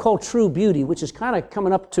this thing called true beauty, which is kind of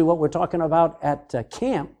coming up to what we're talking about at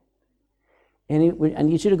camp. And I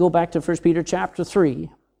need you to go back to 1 Peter chapter 3.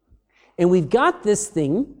 And we've got this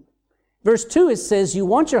thing. Verse 2, it says, you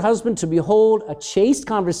want your husband to behold a chaste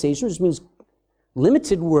conversation, which means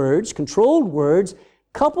limited words, controlled words,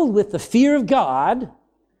 coupled with the fear of God.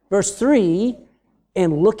 Verse 3,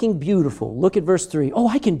 and looking beautiful. Look at verse 3. Oh,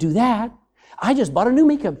 I can do that. I just bought a new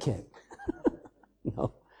makeup kit.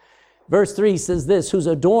 No. Verse 3 says this, whose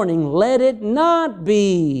adorning let it not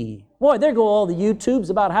be. Boy, there go all the YouTubes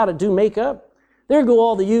about how to do makeup. There go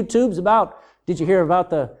all the YouTubes about, did you hear about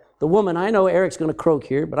the woman? I know Eric's going to croak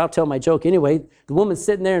here, but I'll tell my joke anyway. The woman's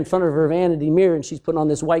sitting there in front of her vanity mirror, and she's putting on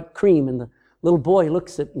this white cream, and the little boy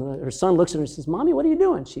looks at, her son looks at her and says, Mommy, what are you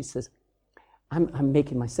doing? She says, I'm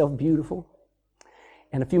making myself beautiful.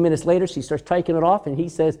 And a few minutes later, she starts taking it off, and he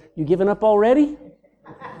says, you giving up already?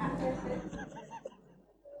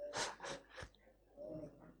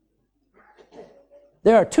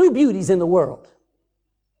 There are two beauties in the world.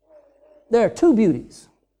 There are two beauties.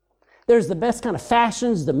 There's the best kind of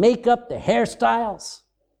fashions, the makeup, the hairstyles.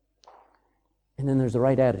 And then there's the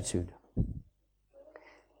right attitude.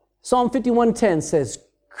 Psalm 51:10 says,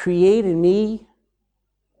 create in me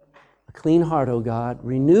a clean heart, O God.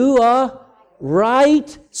 Renew a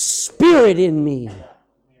right spirit in me.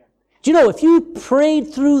 Do you know, if you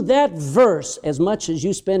prayed through that verse as much as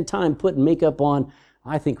you spend time putting makeup on,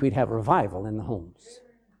 I think we'd have a revival in the homes.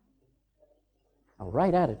 A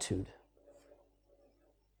right attitude.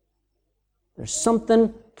 There's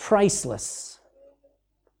something priceless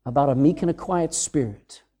about a meek and a quiet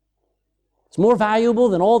spirit. It's more valuable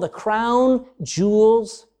than all the crown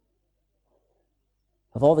jewels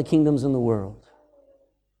of all the kingdoms in the world.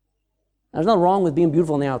 There's nothing wrong with being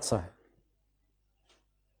beautiful on the outside.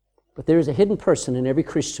 But there is a hidden person in every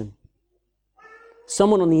Christian.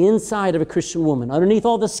 Someone on the inside of a Christian woman, underneath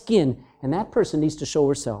all the skin, and that person needs to show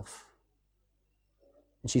herself.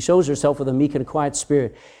 And she shows herself with a meek and a quiet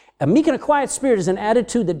spirit. A meek and a quiet spirit is an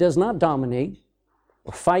attitude that does not dominate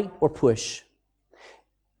or fight or push,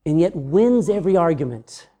 and yet wins every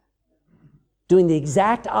argument, doing the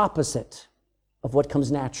exact opposite of what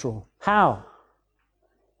comes natural. How?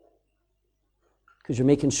 Because you're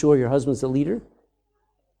making sure your husband's the leader,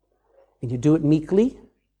 and you do it meekly.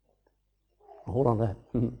 Hold on to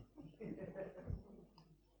that.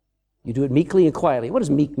 You do it meekly and quietly. What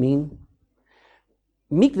does meek mean?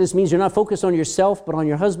 Meekness means you're not focused on yourself, but on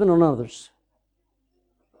your husband and others.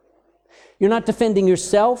 You're not defending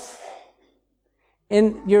yourself,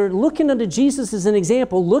 and you're looking unto Jesus as an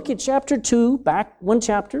example. Look at chapter 2, back one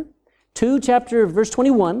chapter, 2 chapter verse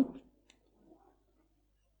 21.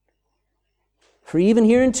 For even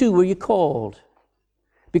hereunto were you called,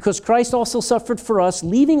 because Christ also suffered for us,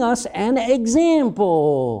 leaving us an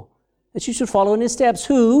example that you should follow in his steps,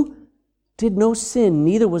 who did no sin,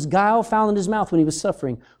 neither was guile found in his mouth when he was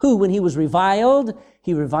suffering, who, when he was reviled,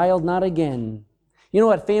 he reviled not again. You know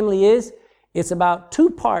what family is? It's about 2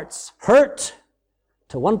 parts hurt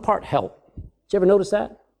to 1 part help. Did you ever notice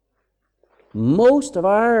that? Most of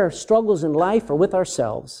our struggles in life are with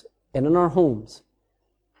ourselves and in our homes.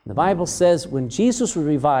 The Bible says when Jesus was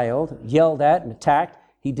reviled, yelled at, and attacked,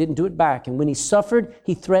 he didn't do it back. And when he suffered,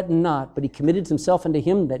 he threatened not, but he committed himself unto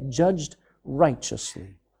him that judged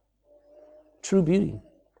righteously. True beauty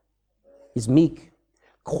is meek.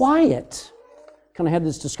 Quiet. Kind of had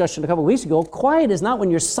this discussion a couple of weeks ago. Quiet is not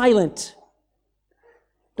when you're silent.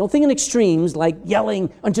 Don't think in extremes like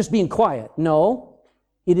yelling and just being quiet. No,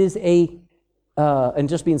 it is and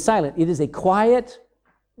just being silent. It is a quiet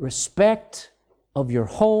respect of your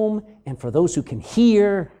home and for those who can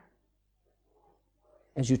hear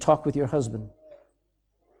as you talk with your husband.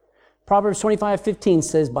 Proverbs 25:15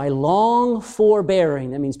 says, by long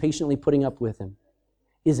forbearing, that means patiently putting up with him,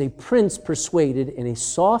 is a prince persuaded, and a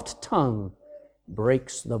soft tongue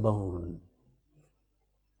breaks the bone.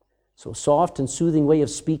 So a soft and soothing way of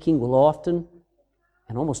speaking will often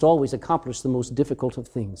and almost always accomplish the most difficult of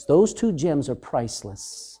things. Those 2 gems are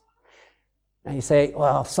priceless. Now you say,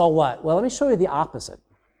 well, so what? Well, let me show you the opposite.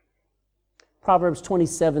 Proverbs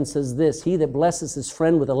 27 says this, he that blesses his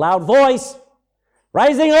friend with a loud voice,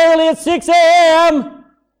 rising early at 6 a.m.,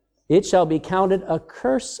 it shall be counted a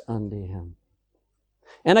curse unto him,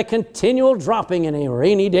 and a continual dropping in a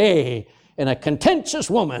rainy day, and a contentious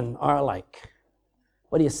woman are alike.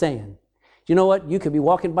 What are you saying? You know what? You could be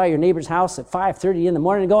walking by your neighbor's house at 5:30 in the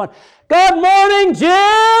morning and going, good morning,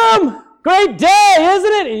 Jim! Great day,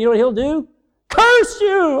 isn't it? And you know what he'll do? Curse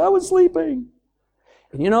you! I was sleeping.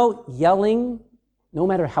 And you know, yelling, no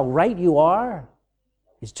matter how right you are,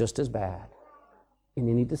 is just as bad in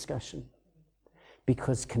any discussion,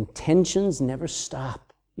 because contentions never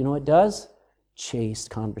stop. You know what it does? Chaste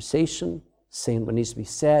conversation, saying what needs to be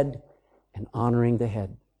said, and honoring the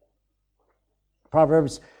head.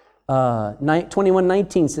 Proverbs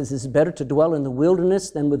 21:19 says, it's better to dwell in the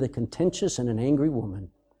wilderness than with a contentious and an angry woman.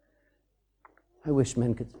 I wish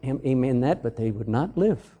men could amen that, but they would not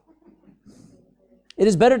live. It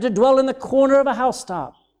is better to dwell in the corner of a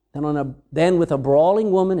housetop than with a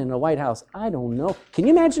brawling woman in a White House. I don't know. Can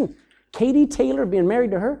you imagine Katie Taylor being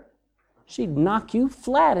married to her? She'd knock you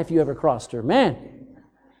flat if you ever crossed her. Man.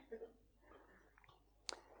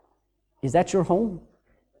 Is that your home?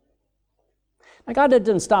 Now, God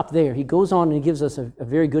doesn't stop there. He goes on and he gives us a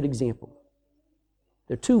very good example.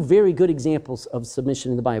 There are 2 very good examples of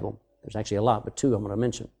submission in the Bible. There's actually a lot, but 2 I'm going to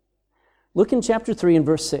mention. Look in chapter 3 and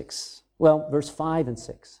verse 6. Well, verse 5 and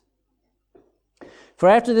 6. For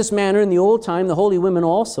after this manner in the old time, the holy women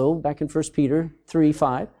also, back in 1 Peter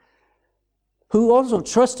 3:5, who also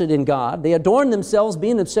trusted in God, they adorned themselves,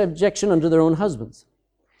 being in subjection unto their own husbands.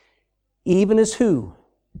 Even as who?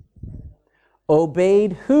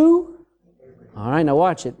 Obeyed who? All right, now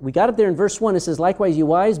watch it. We got it there in verse 1. It says, likewise, you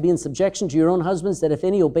wives, be in subjection to your own husbands, that if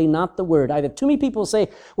any obey not the word. I have too many people say,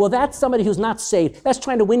 well, that's somebody who's not saved. That's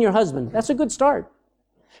trying to win your husband. That's a good start.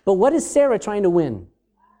 But what is Sarah trying to win?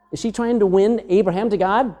 Is she trying to win Abraham to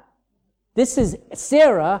God? This is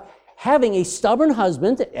Sarah having a stubborn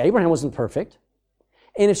husband. Abraham wasn't perfect.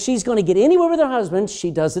 And if she's going to get anywhere with her husband,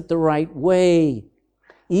 she does it the right way.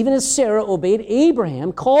 Even as Sarah obeyed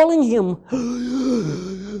Abraham, calling him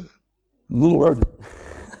Lord.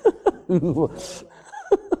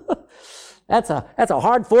 That's a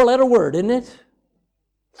hard 4-letter word, isn't it?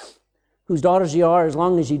 Whose daughters ye are, as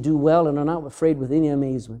long as ye do well and are not afraid with any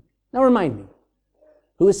amazement. Now remind me,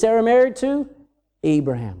 who is Sarah married to?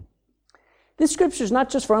 Abraham. This scripture is not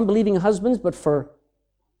just for unbelieving husbands, but for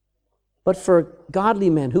godly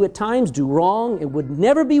men who at times do wrong and would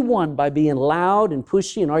never be won by being loud and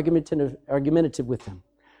pushy and argumentative with them.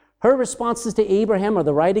 Her responses to Abraham are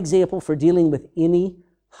the right example for dealing with any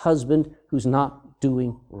husband who's not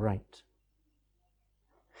doing right.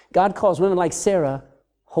 God calls women like Sarah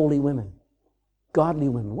holy women, godly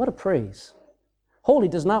women. What a praise. Holy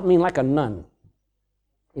does not mean like a nun.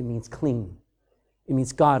 It means clean. It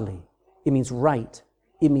means godly. It means right.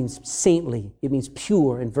 It means saintly. It means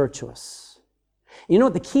pure and virtuous. You know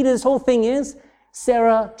what the key to this whole thing is?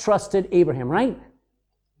 Sarah trusted Abraham, right?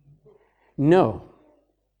 No.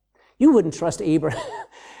 You wouldn't trust Abraham.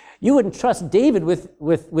 You wouldn't trust David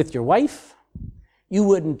with your wife. You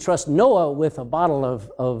wouldn't trust Noah with a bottle of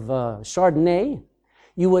Chardonnay.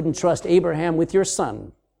 You wouldn't trust Abraham with your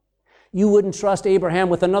son. You wouldn't trust Abraham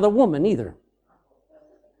with another woman either.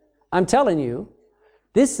 I'm telling you,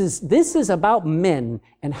 this is about men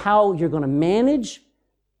and how you're going to manage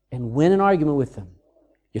and win an argument with them.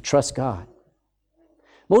 You trust God.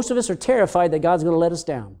 Most of us are terrified that God's going to let us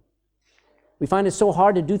down. We find it so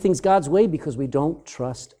hard to do things God's way because we don't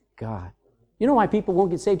trust God. You know why people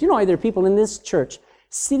won't get saved? You know why there are people in this church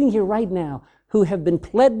sitting here right now who have been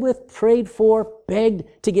pled with, prayed for, begged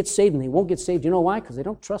to get saved, and they won't get saved. You know why? Because they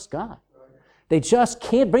don't trust God. They just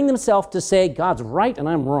can't bring themselves to say, God's right and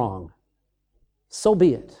I'm wrong. So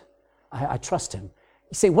be it. I trust Him.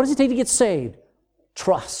 You say, what does it take to get saved?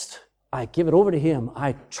 Trust. I give it over to Him.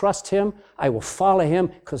 I trust Him. I will follow Him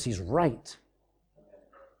because He's right.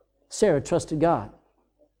 Sarah trusted God.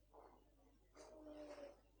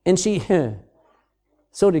 And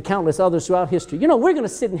so did countless others throughout history. You know, we're going to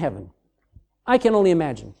sit in heaven. I can only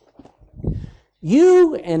imagine.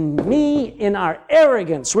 You and me, in our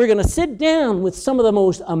arrogance, we're going to sit down with some of the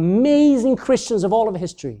most amazing Christians of all of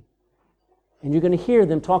history. And you're going to hear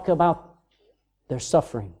them talk about their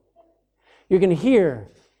suffering. You're going to hear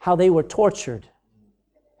how they were tortured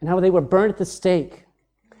and how they were burned at the stake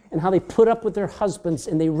and how they put up with their husbands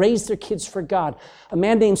and they raised their kids for God. A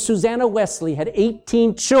man named Susanna Wesley had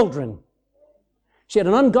 18 children. She had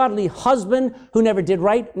an ungodly husband who never did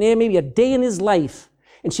right, maybe a day in his life.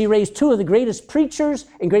 And she raised two of the greatest preachers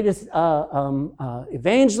and greatest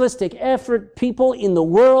evangelistic effort people in the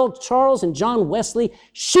world, Charles and John Wesley.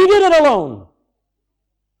 She did it alone.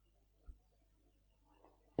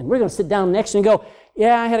 And we're going to sit down next and go,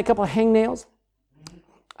 yeah, I had a couple of hangnails.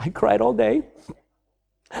 I cried all day.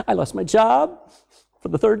 I lost my job for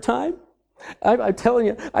the third time. I'm telling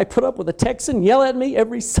you, I put up with a Texan yell at me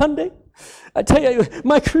every Sunday. I tell you,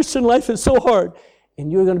 my Christian life is so hard.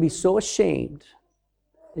 And you're going to be so ashamed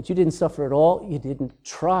that you didn't suffer at all. You didn't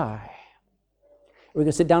try. We're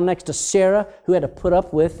going to sit down next to Sarah, who had to put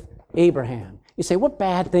up with Abraham. You say, what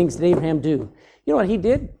bad things did Abraham do? You know what he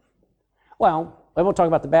did? Well, I won't talk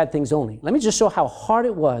about the bad things only. Let me just show how hard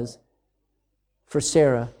it was for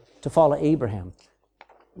Sarah to follow Abraham.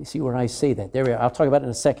 You see where I say that. There we are. I'll talk about it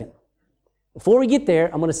in a second. Before we get there,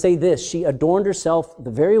 I'm going to say this. She adorned herself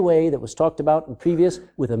the very way that was talked about in previous,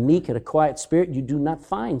 with a meek and a quiet spirit. You do not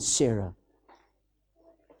find Sarah,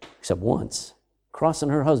 except once, crossing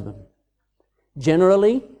her husband.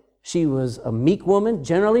 Generally, she was a meek woman.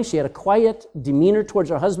 Generally, she had a quiet demeanor towards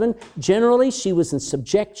her husband. Generally, she was in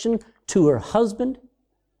subjection to her husband.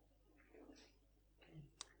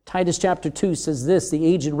 Titus chapter 2 says this, the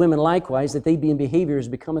aged women likewise, that they be in behavior as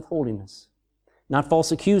becometh holiness. Not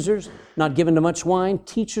false accusers, not given to much wine,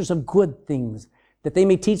 teachers of good things, that they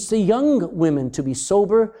may teach the young women to be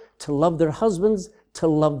sober, to love their husbands, to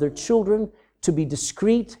love their children, to be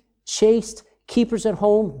discreet, chaste, keepers at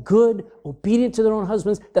home, good, obedient to their own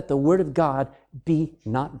husbands, that the word of God be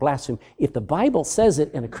not blasphemed. If the Bible says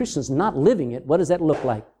it and a Christian's not living it, what does that look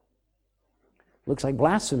like? It looks like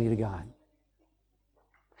blasphemy to God.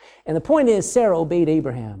 And the point is, Sarah obeyed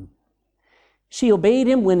Abraham. She obeyed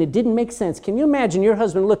him when it didn't make sense. Can you imagine your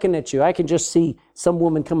husband looking at you? I can just see some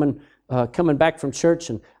woman coming back from church,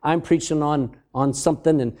 and I'm preaching on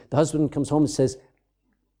something, and the husband comes home and says,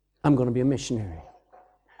 I'm going to be a missionary.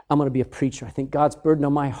 I'm going to be a preacher. I think God's burden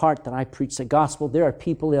on my heart that I preach the gospel. There are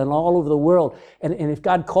people all over the world, and if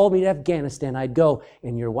God called me to Afghanistan, I'd go,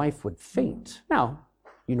 and your wife would faint. Now,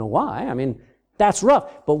 you know why. I mean, that's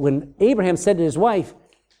rough. But when Abraham said to his wife,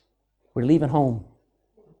 we're leaving home.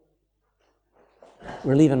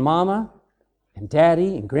 We're leaving mama and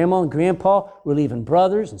daddy and grandma and grandpa. We're leaving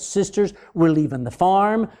brothers and sisters. We're leaving the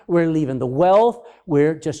farm. We're leaving the wealth.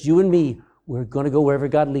 We're just you and me. We're going to go wherever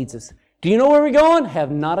God leads us. Do you know where we're going?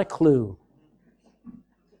 Have not a clue.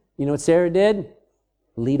 You know what Sarah did?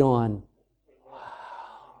 Lead on. Wow.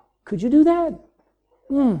 Could you do that?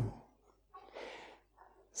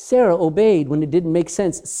 Sarah obeyed when it didn't make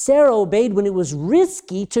sense. Sarah obeyed when it was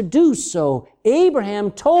risky to do so.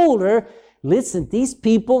 Abraham told her, Listen, these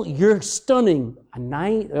people, you're stunning.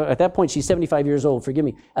 At that point, she's 75 years old, forgive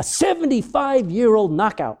me. A 75-year-old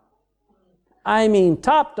knockout. I mean,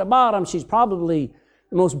 top to bottom, she's probably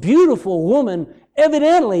the most beautiful woman,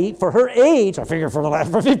 evidently, for her age. I figure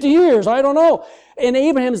for 50 years, I don't know. And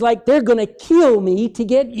Abraham's like, they're going to kill me to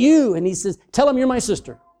get you. And he says, tell them you're my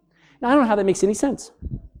sister. Now, I don't know how that makes any sense.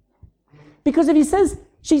 Because if he says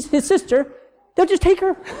she's his sister, they'll just take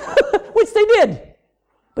her, which they did.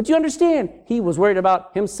 But you understand, he was worried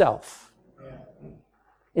about himself.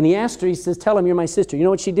 And he asked her, he says, tell him you're my sister. You know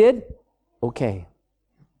what she did? Okay.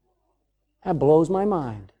 That blows my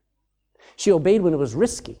mind. She obeyed when it was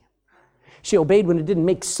risky. She obeyed when it didn't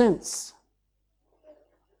make sense.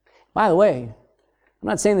 By the way, I'm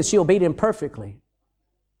not saying that she obeyed imperfectly,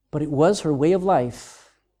 but it was her way of life,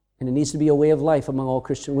 and it needs to be a way of life among all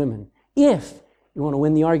Christian women. If you want to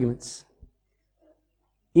win the arguments,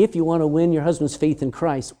 if you want to win your husband's faith in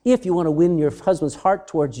Christ, if you want to win your husband's heart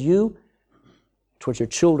towards you, towards your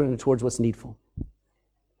children, and towards what's needful.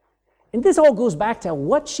 And this all goes back to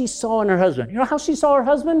what she saw in her husband. You know how she saw her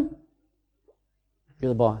husband? You're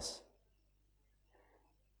the boss.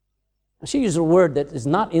 She used a word that is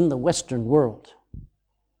not in the Western world.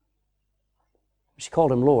 She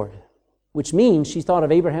called him Lord, which means she thought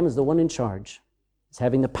of Abraham as the one in charge, as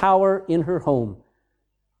having the power in her home.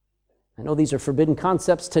 I know these are forbidden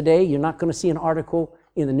concepts today. You're not going to see an article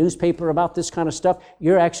in the newspaper about this kind of stuff.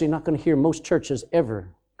 You're actually not going to hear most churches ever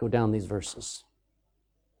go down these verses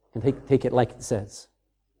and take it like it says.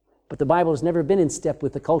 But the Bible has never been in step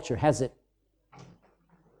with the culture, has it?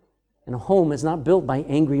 And a home is not built by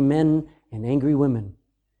angry men and angry women.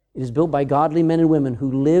 It is built by godly men and women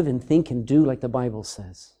who live and think and do like the Bible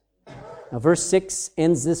says. Now, verse 6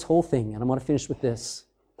 ends this whole thing, and I'm going to finish with this.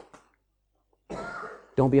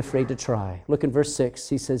 Don't be afraid to try. Look in verse 6.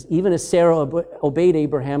 He says, even as Sarah obeyed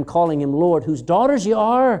Abraham, calling him Lord, whose daughters you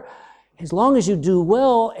are, as long as you do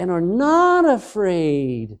well and are not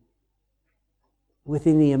afraid with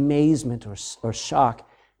any amazement or shock.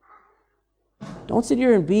 Don't sit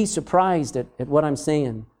here and be surprised at what I'm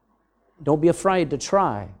saying. Don't be afraid to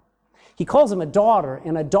try. He calls him a daughter,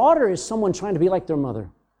 and a daughter is someone trying to be like their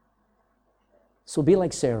mother. So be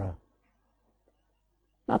like Sarah.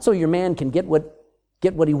 Not so your man can get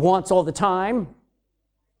what he wants all the time,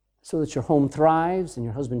 so that your home thrives and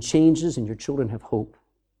your husband changes and your children have hope.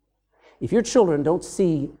 If your children don't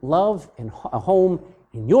see love and a home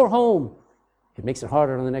in your home, it makes it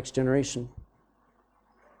harder on the next generation.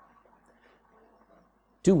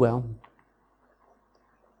 Do well.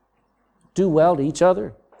 Do well to each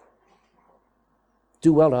other.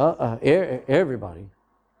 Do well to everybody,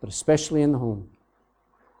 but especially in the home.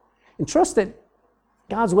 And trust that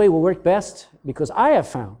God's way will work best, because I have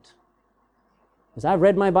found, as I've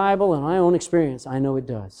read my Bible and my own experience, I know it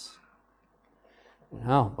does.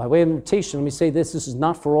 Now, by way of invitation, let me say this is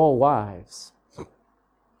not for all wives.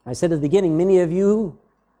 I said at the beginning, many of you,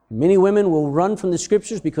 many women will run from the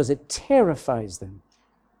Scriptures because it terrifies them.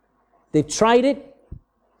 They've tried it,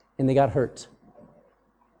 and they got hurt.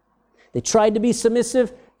 They tried to be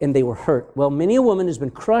submissive, and they were hurt. Well, many a woman has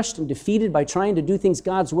been crushed and defeated by trying to do things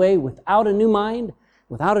God's way without a new mind,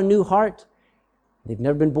 without a new heart. They've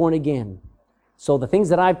never been born again. So the things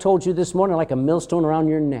that I've told you this morning are like a millstone around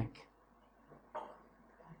your neck.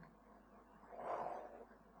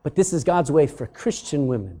 But this is God's way for Christian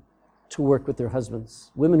women to work with their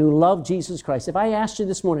husbands. Women who love Jesus Christ. If I asked you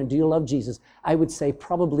this morning, do you love Jesus? I would say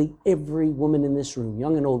probably every woman in this room,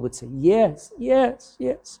 young and old, would say, yes, yes,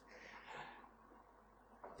 yes.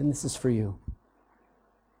 And this is for you.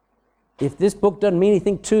 If this book doesn't mean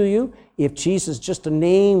anything to you, if Jesus is just a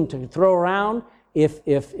name to throw around, if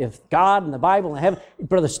God and the Bible and heaven,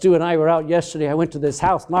 Brother Stu and I were out yesterday. I went to this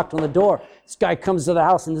house, knocked on the door. This guy comes to the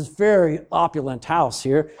house in this very opulent house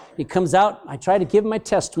here. He comes out. I tried to give him my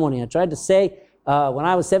testimony. I tried to say, when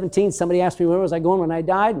I was 17, somebody asked me where was I going when I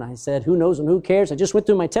died, and I said, who knows and who cares? I just went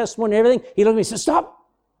through my testimony and everything. He looked at me and said, stop.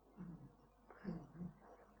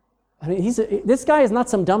 I mean, this guy is not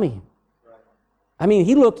some dummy. I mean,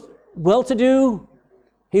 he looked well-to-do.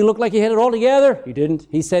 He looked like he had it all together. He didn't.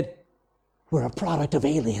 He said, we're a product of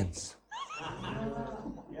aliens.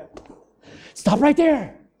 Stop right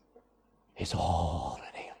there. It's all an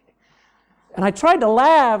alien. And I tried to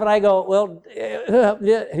laugh, and I go, well,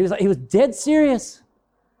 he was dead serious.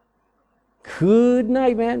 Good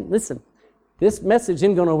night, man. Listen, this message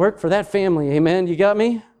isn't going to work for that family, amen? You got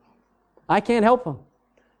me? I can't help them.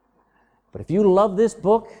 But if you love this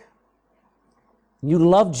book, you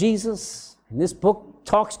love Jesus, and this book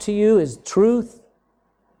talks to you as truth,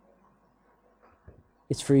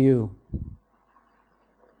 it's for you.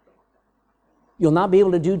 You'll not be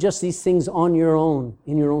able to do just these things on your own,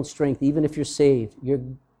 in your own strength, even if you're saved. You're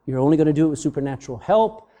only going to do it with supernatural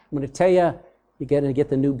help. I'm going to tell you, you're going to get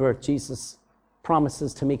the new birth. Jesus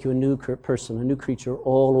promises to make you a new person, a new creature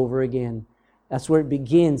all over again. That's where it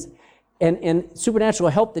begins. And supernatural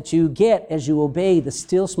help that you get as you obey the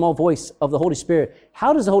still small voice of the Holy Spirit.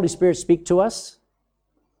 How does the Holy Spirit speak to us?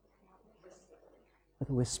 With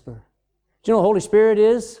a whisper. Do you know what the Holy Spirit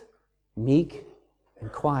is? Meek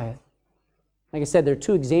and quiet. Like I said, there are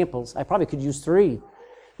two examples. I probably could use three.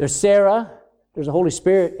 There's Sarah, there's the Holy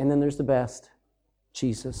Spirit, and then there's the best,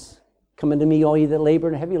 Jesus. Come unto me, all ye that labor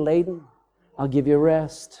and are heavy laden. I'll give you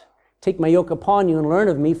rest. Take my yoke upon you and learn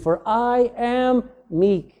of me, for I am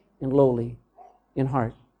meek and lowly in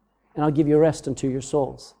heart, and I'll give you rest unto your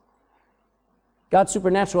souls. God's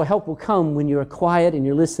supernatural help will come when you're quiet and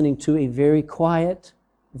you're listening to a very quiet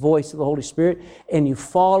voice of the Holy Spirit, and you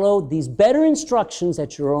follow these better instructions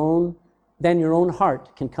than your own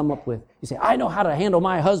heart can come up with. You say, I know how to handle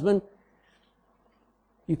my husband.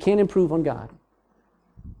 You can't improve on God.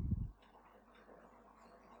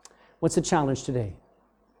 What's the challenge today?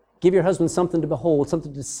 Give your husband something to behold,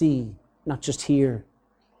 something to see, not just hear.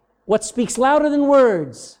 What speaks louder than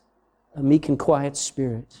words? A meek and quiet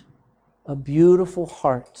spirit, a beautiful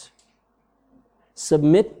heart.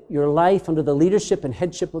 Submit your life under the leadership and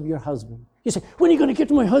headship of your husband. You say, when are you going to get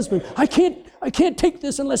to my husband? I can't take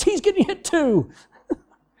this unless he's getting it too.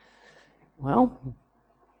 Well,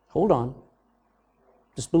 hold on.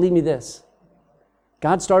 Just believe me this.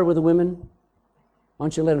 God started with the women. Why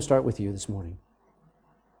don't you let him start with you this morning?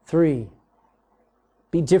 3,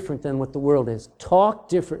 be different than what the world is. Talk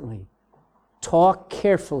differently. Talk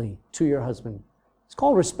carefully to your husband. It's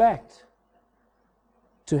called respect.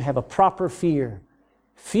 To have a proper fear.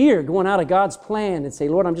 Fear going out of God's plan and say,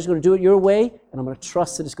 Lord, I'm just going to do it your way, and I'm going to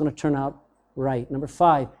trust that it's going to turn out right. Number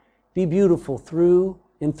 5, be beautiful through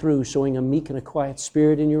and through, showing a meek and a quiet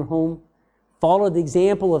spirit in your home. Follow the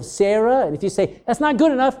example of Sarah, and if you say, that's not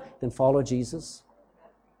good enough, then follow Jesus.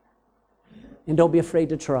 And don't be afraid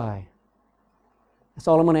to try. That's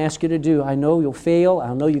all I'm going to ask you to do. I know you'll fail.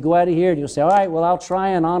 I know you go out of here and you'll say, all right, well, I'll try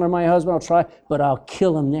and honor my husband. I'll try, but I'll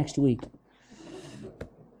kill him next week.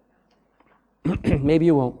 Maybe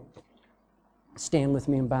you won't. Stand with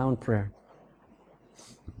me and bow in prayer.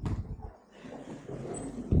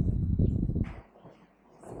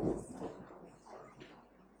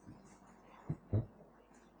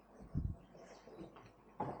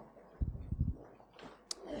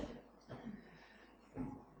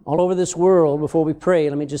 All over this world, before we pray,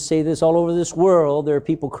 let me just say this. All over this world, there are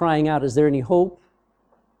people crying out, is there any hope?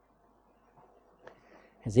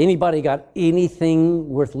 Has anybody got anything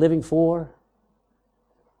worth living for?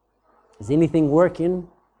 Is anything working?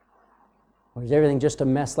 Or is everything just a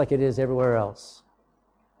mess like it is everywhere else?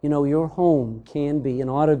 You know, your home can be and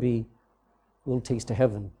ought to be a little taste of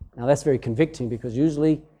heaven. Now, that's very convicting because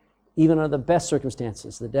usually, even under the best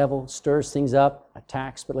circumstances, the devil stirs things up,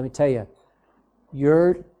 attacks. But let me tell you,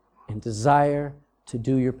 your and desire to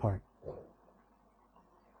do your part.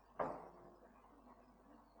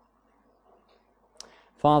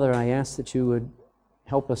 Father, I ask that you would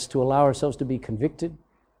help us to allow ourselves to be convicted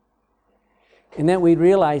and that we'd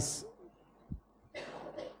realize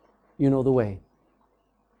you know the way.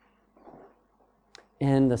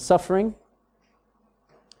 And the suffering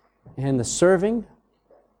and the serving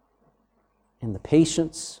and the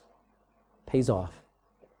patience pays off.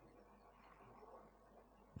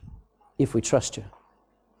 If we trust you.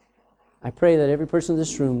 I pray that every person in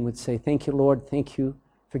this room would say, thank you, Lord, thank you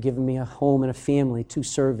for giving me a home and a family to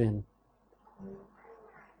serve in.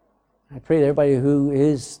 I pray that everybody who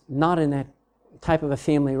is not in that type of a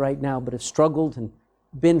family right now, but have struggled and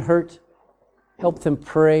been hurt, help them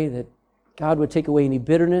pray that God would take away any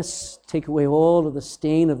bitterness, take away all of the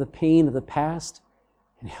stain of the pain of the past,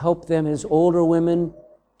 and help them as older women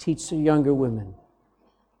teach the younger women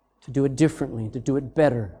to do it differently, to do it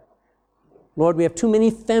better. Lord, we have too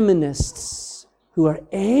many feminists who are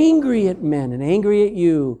angry at men and angry at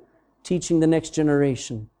you, teaching the next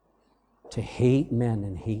generation to hate men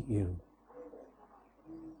and hate you.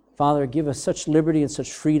 Father, give us such liberty and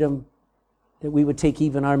such freedom that we would take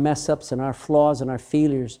even our mess-ups and our flaws and our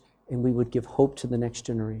failures and we would give hope to the next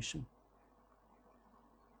generation.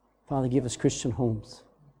 Father, give us Christian homes.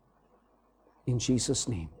 In Jesus'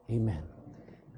 name, amen.